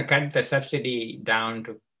he's going to cut the subsidy down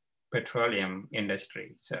to petroleum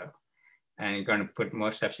industry. So. And you're going to put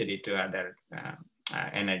more subsidy to other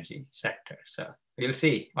energy sectors. So we'll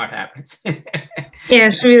see what happens.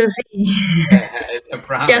 Yes, we'll see.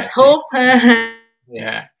 Just hope.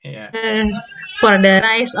 Yeah. For the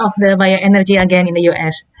rise of the bioenergy again in the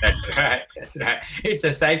US. That's right. It's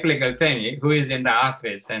a cyclical thing. Who is in the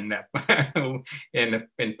office and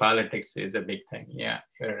in politics is a big thing. Yeah,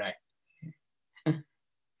 you're right.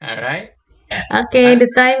 All right. Okay, the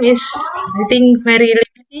time is, I think, very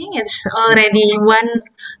limiting. It's already 1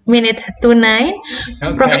 minute to 9.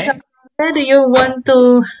 Okay. Professor, do you want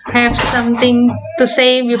to have something to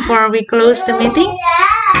say before we close the meeting?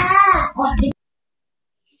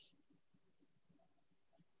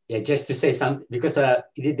 Yeah, just to say something, because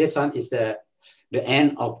this one is the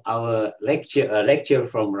end of our lecture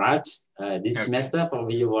from Raj this semester.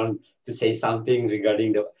 Probably you want to say something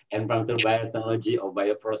regarding the environmental biotechnology or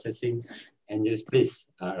bioprocessing, and just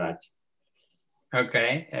please, Raj.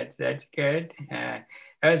 Okay, that's good. I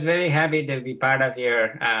was very happy to be part of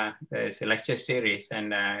your this lecture series,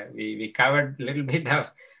 and we covered a little bit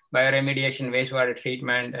of bioremediation, wastewater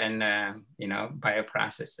treatment, and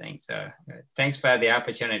bioprocessing. So thanks for the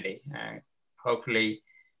opportunity. Hopefully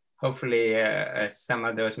some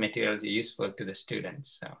of those materials are useful to the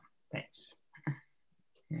students. So thanks.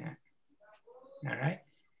 Yeah. All right.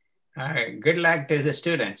 Good luck to the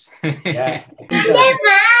students. Yeah, I think so.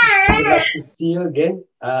 We'd like to see you again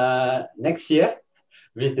next year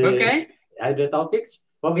with the other topics.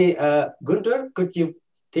 Probably, Guntur, could you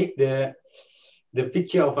take the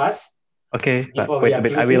picture of us? Okay, but wait a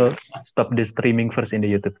bit. I will stop the streaming first in the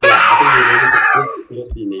YouTube. Yeah, I think we need to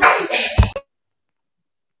close in the YouTube.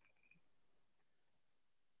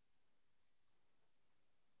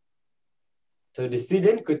 So the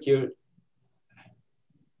student, could you?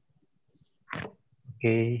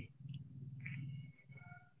 Okay.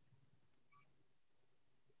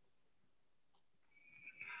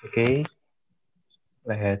 Okay.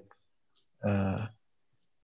 Let's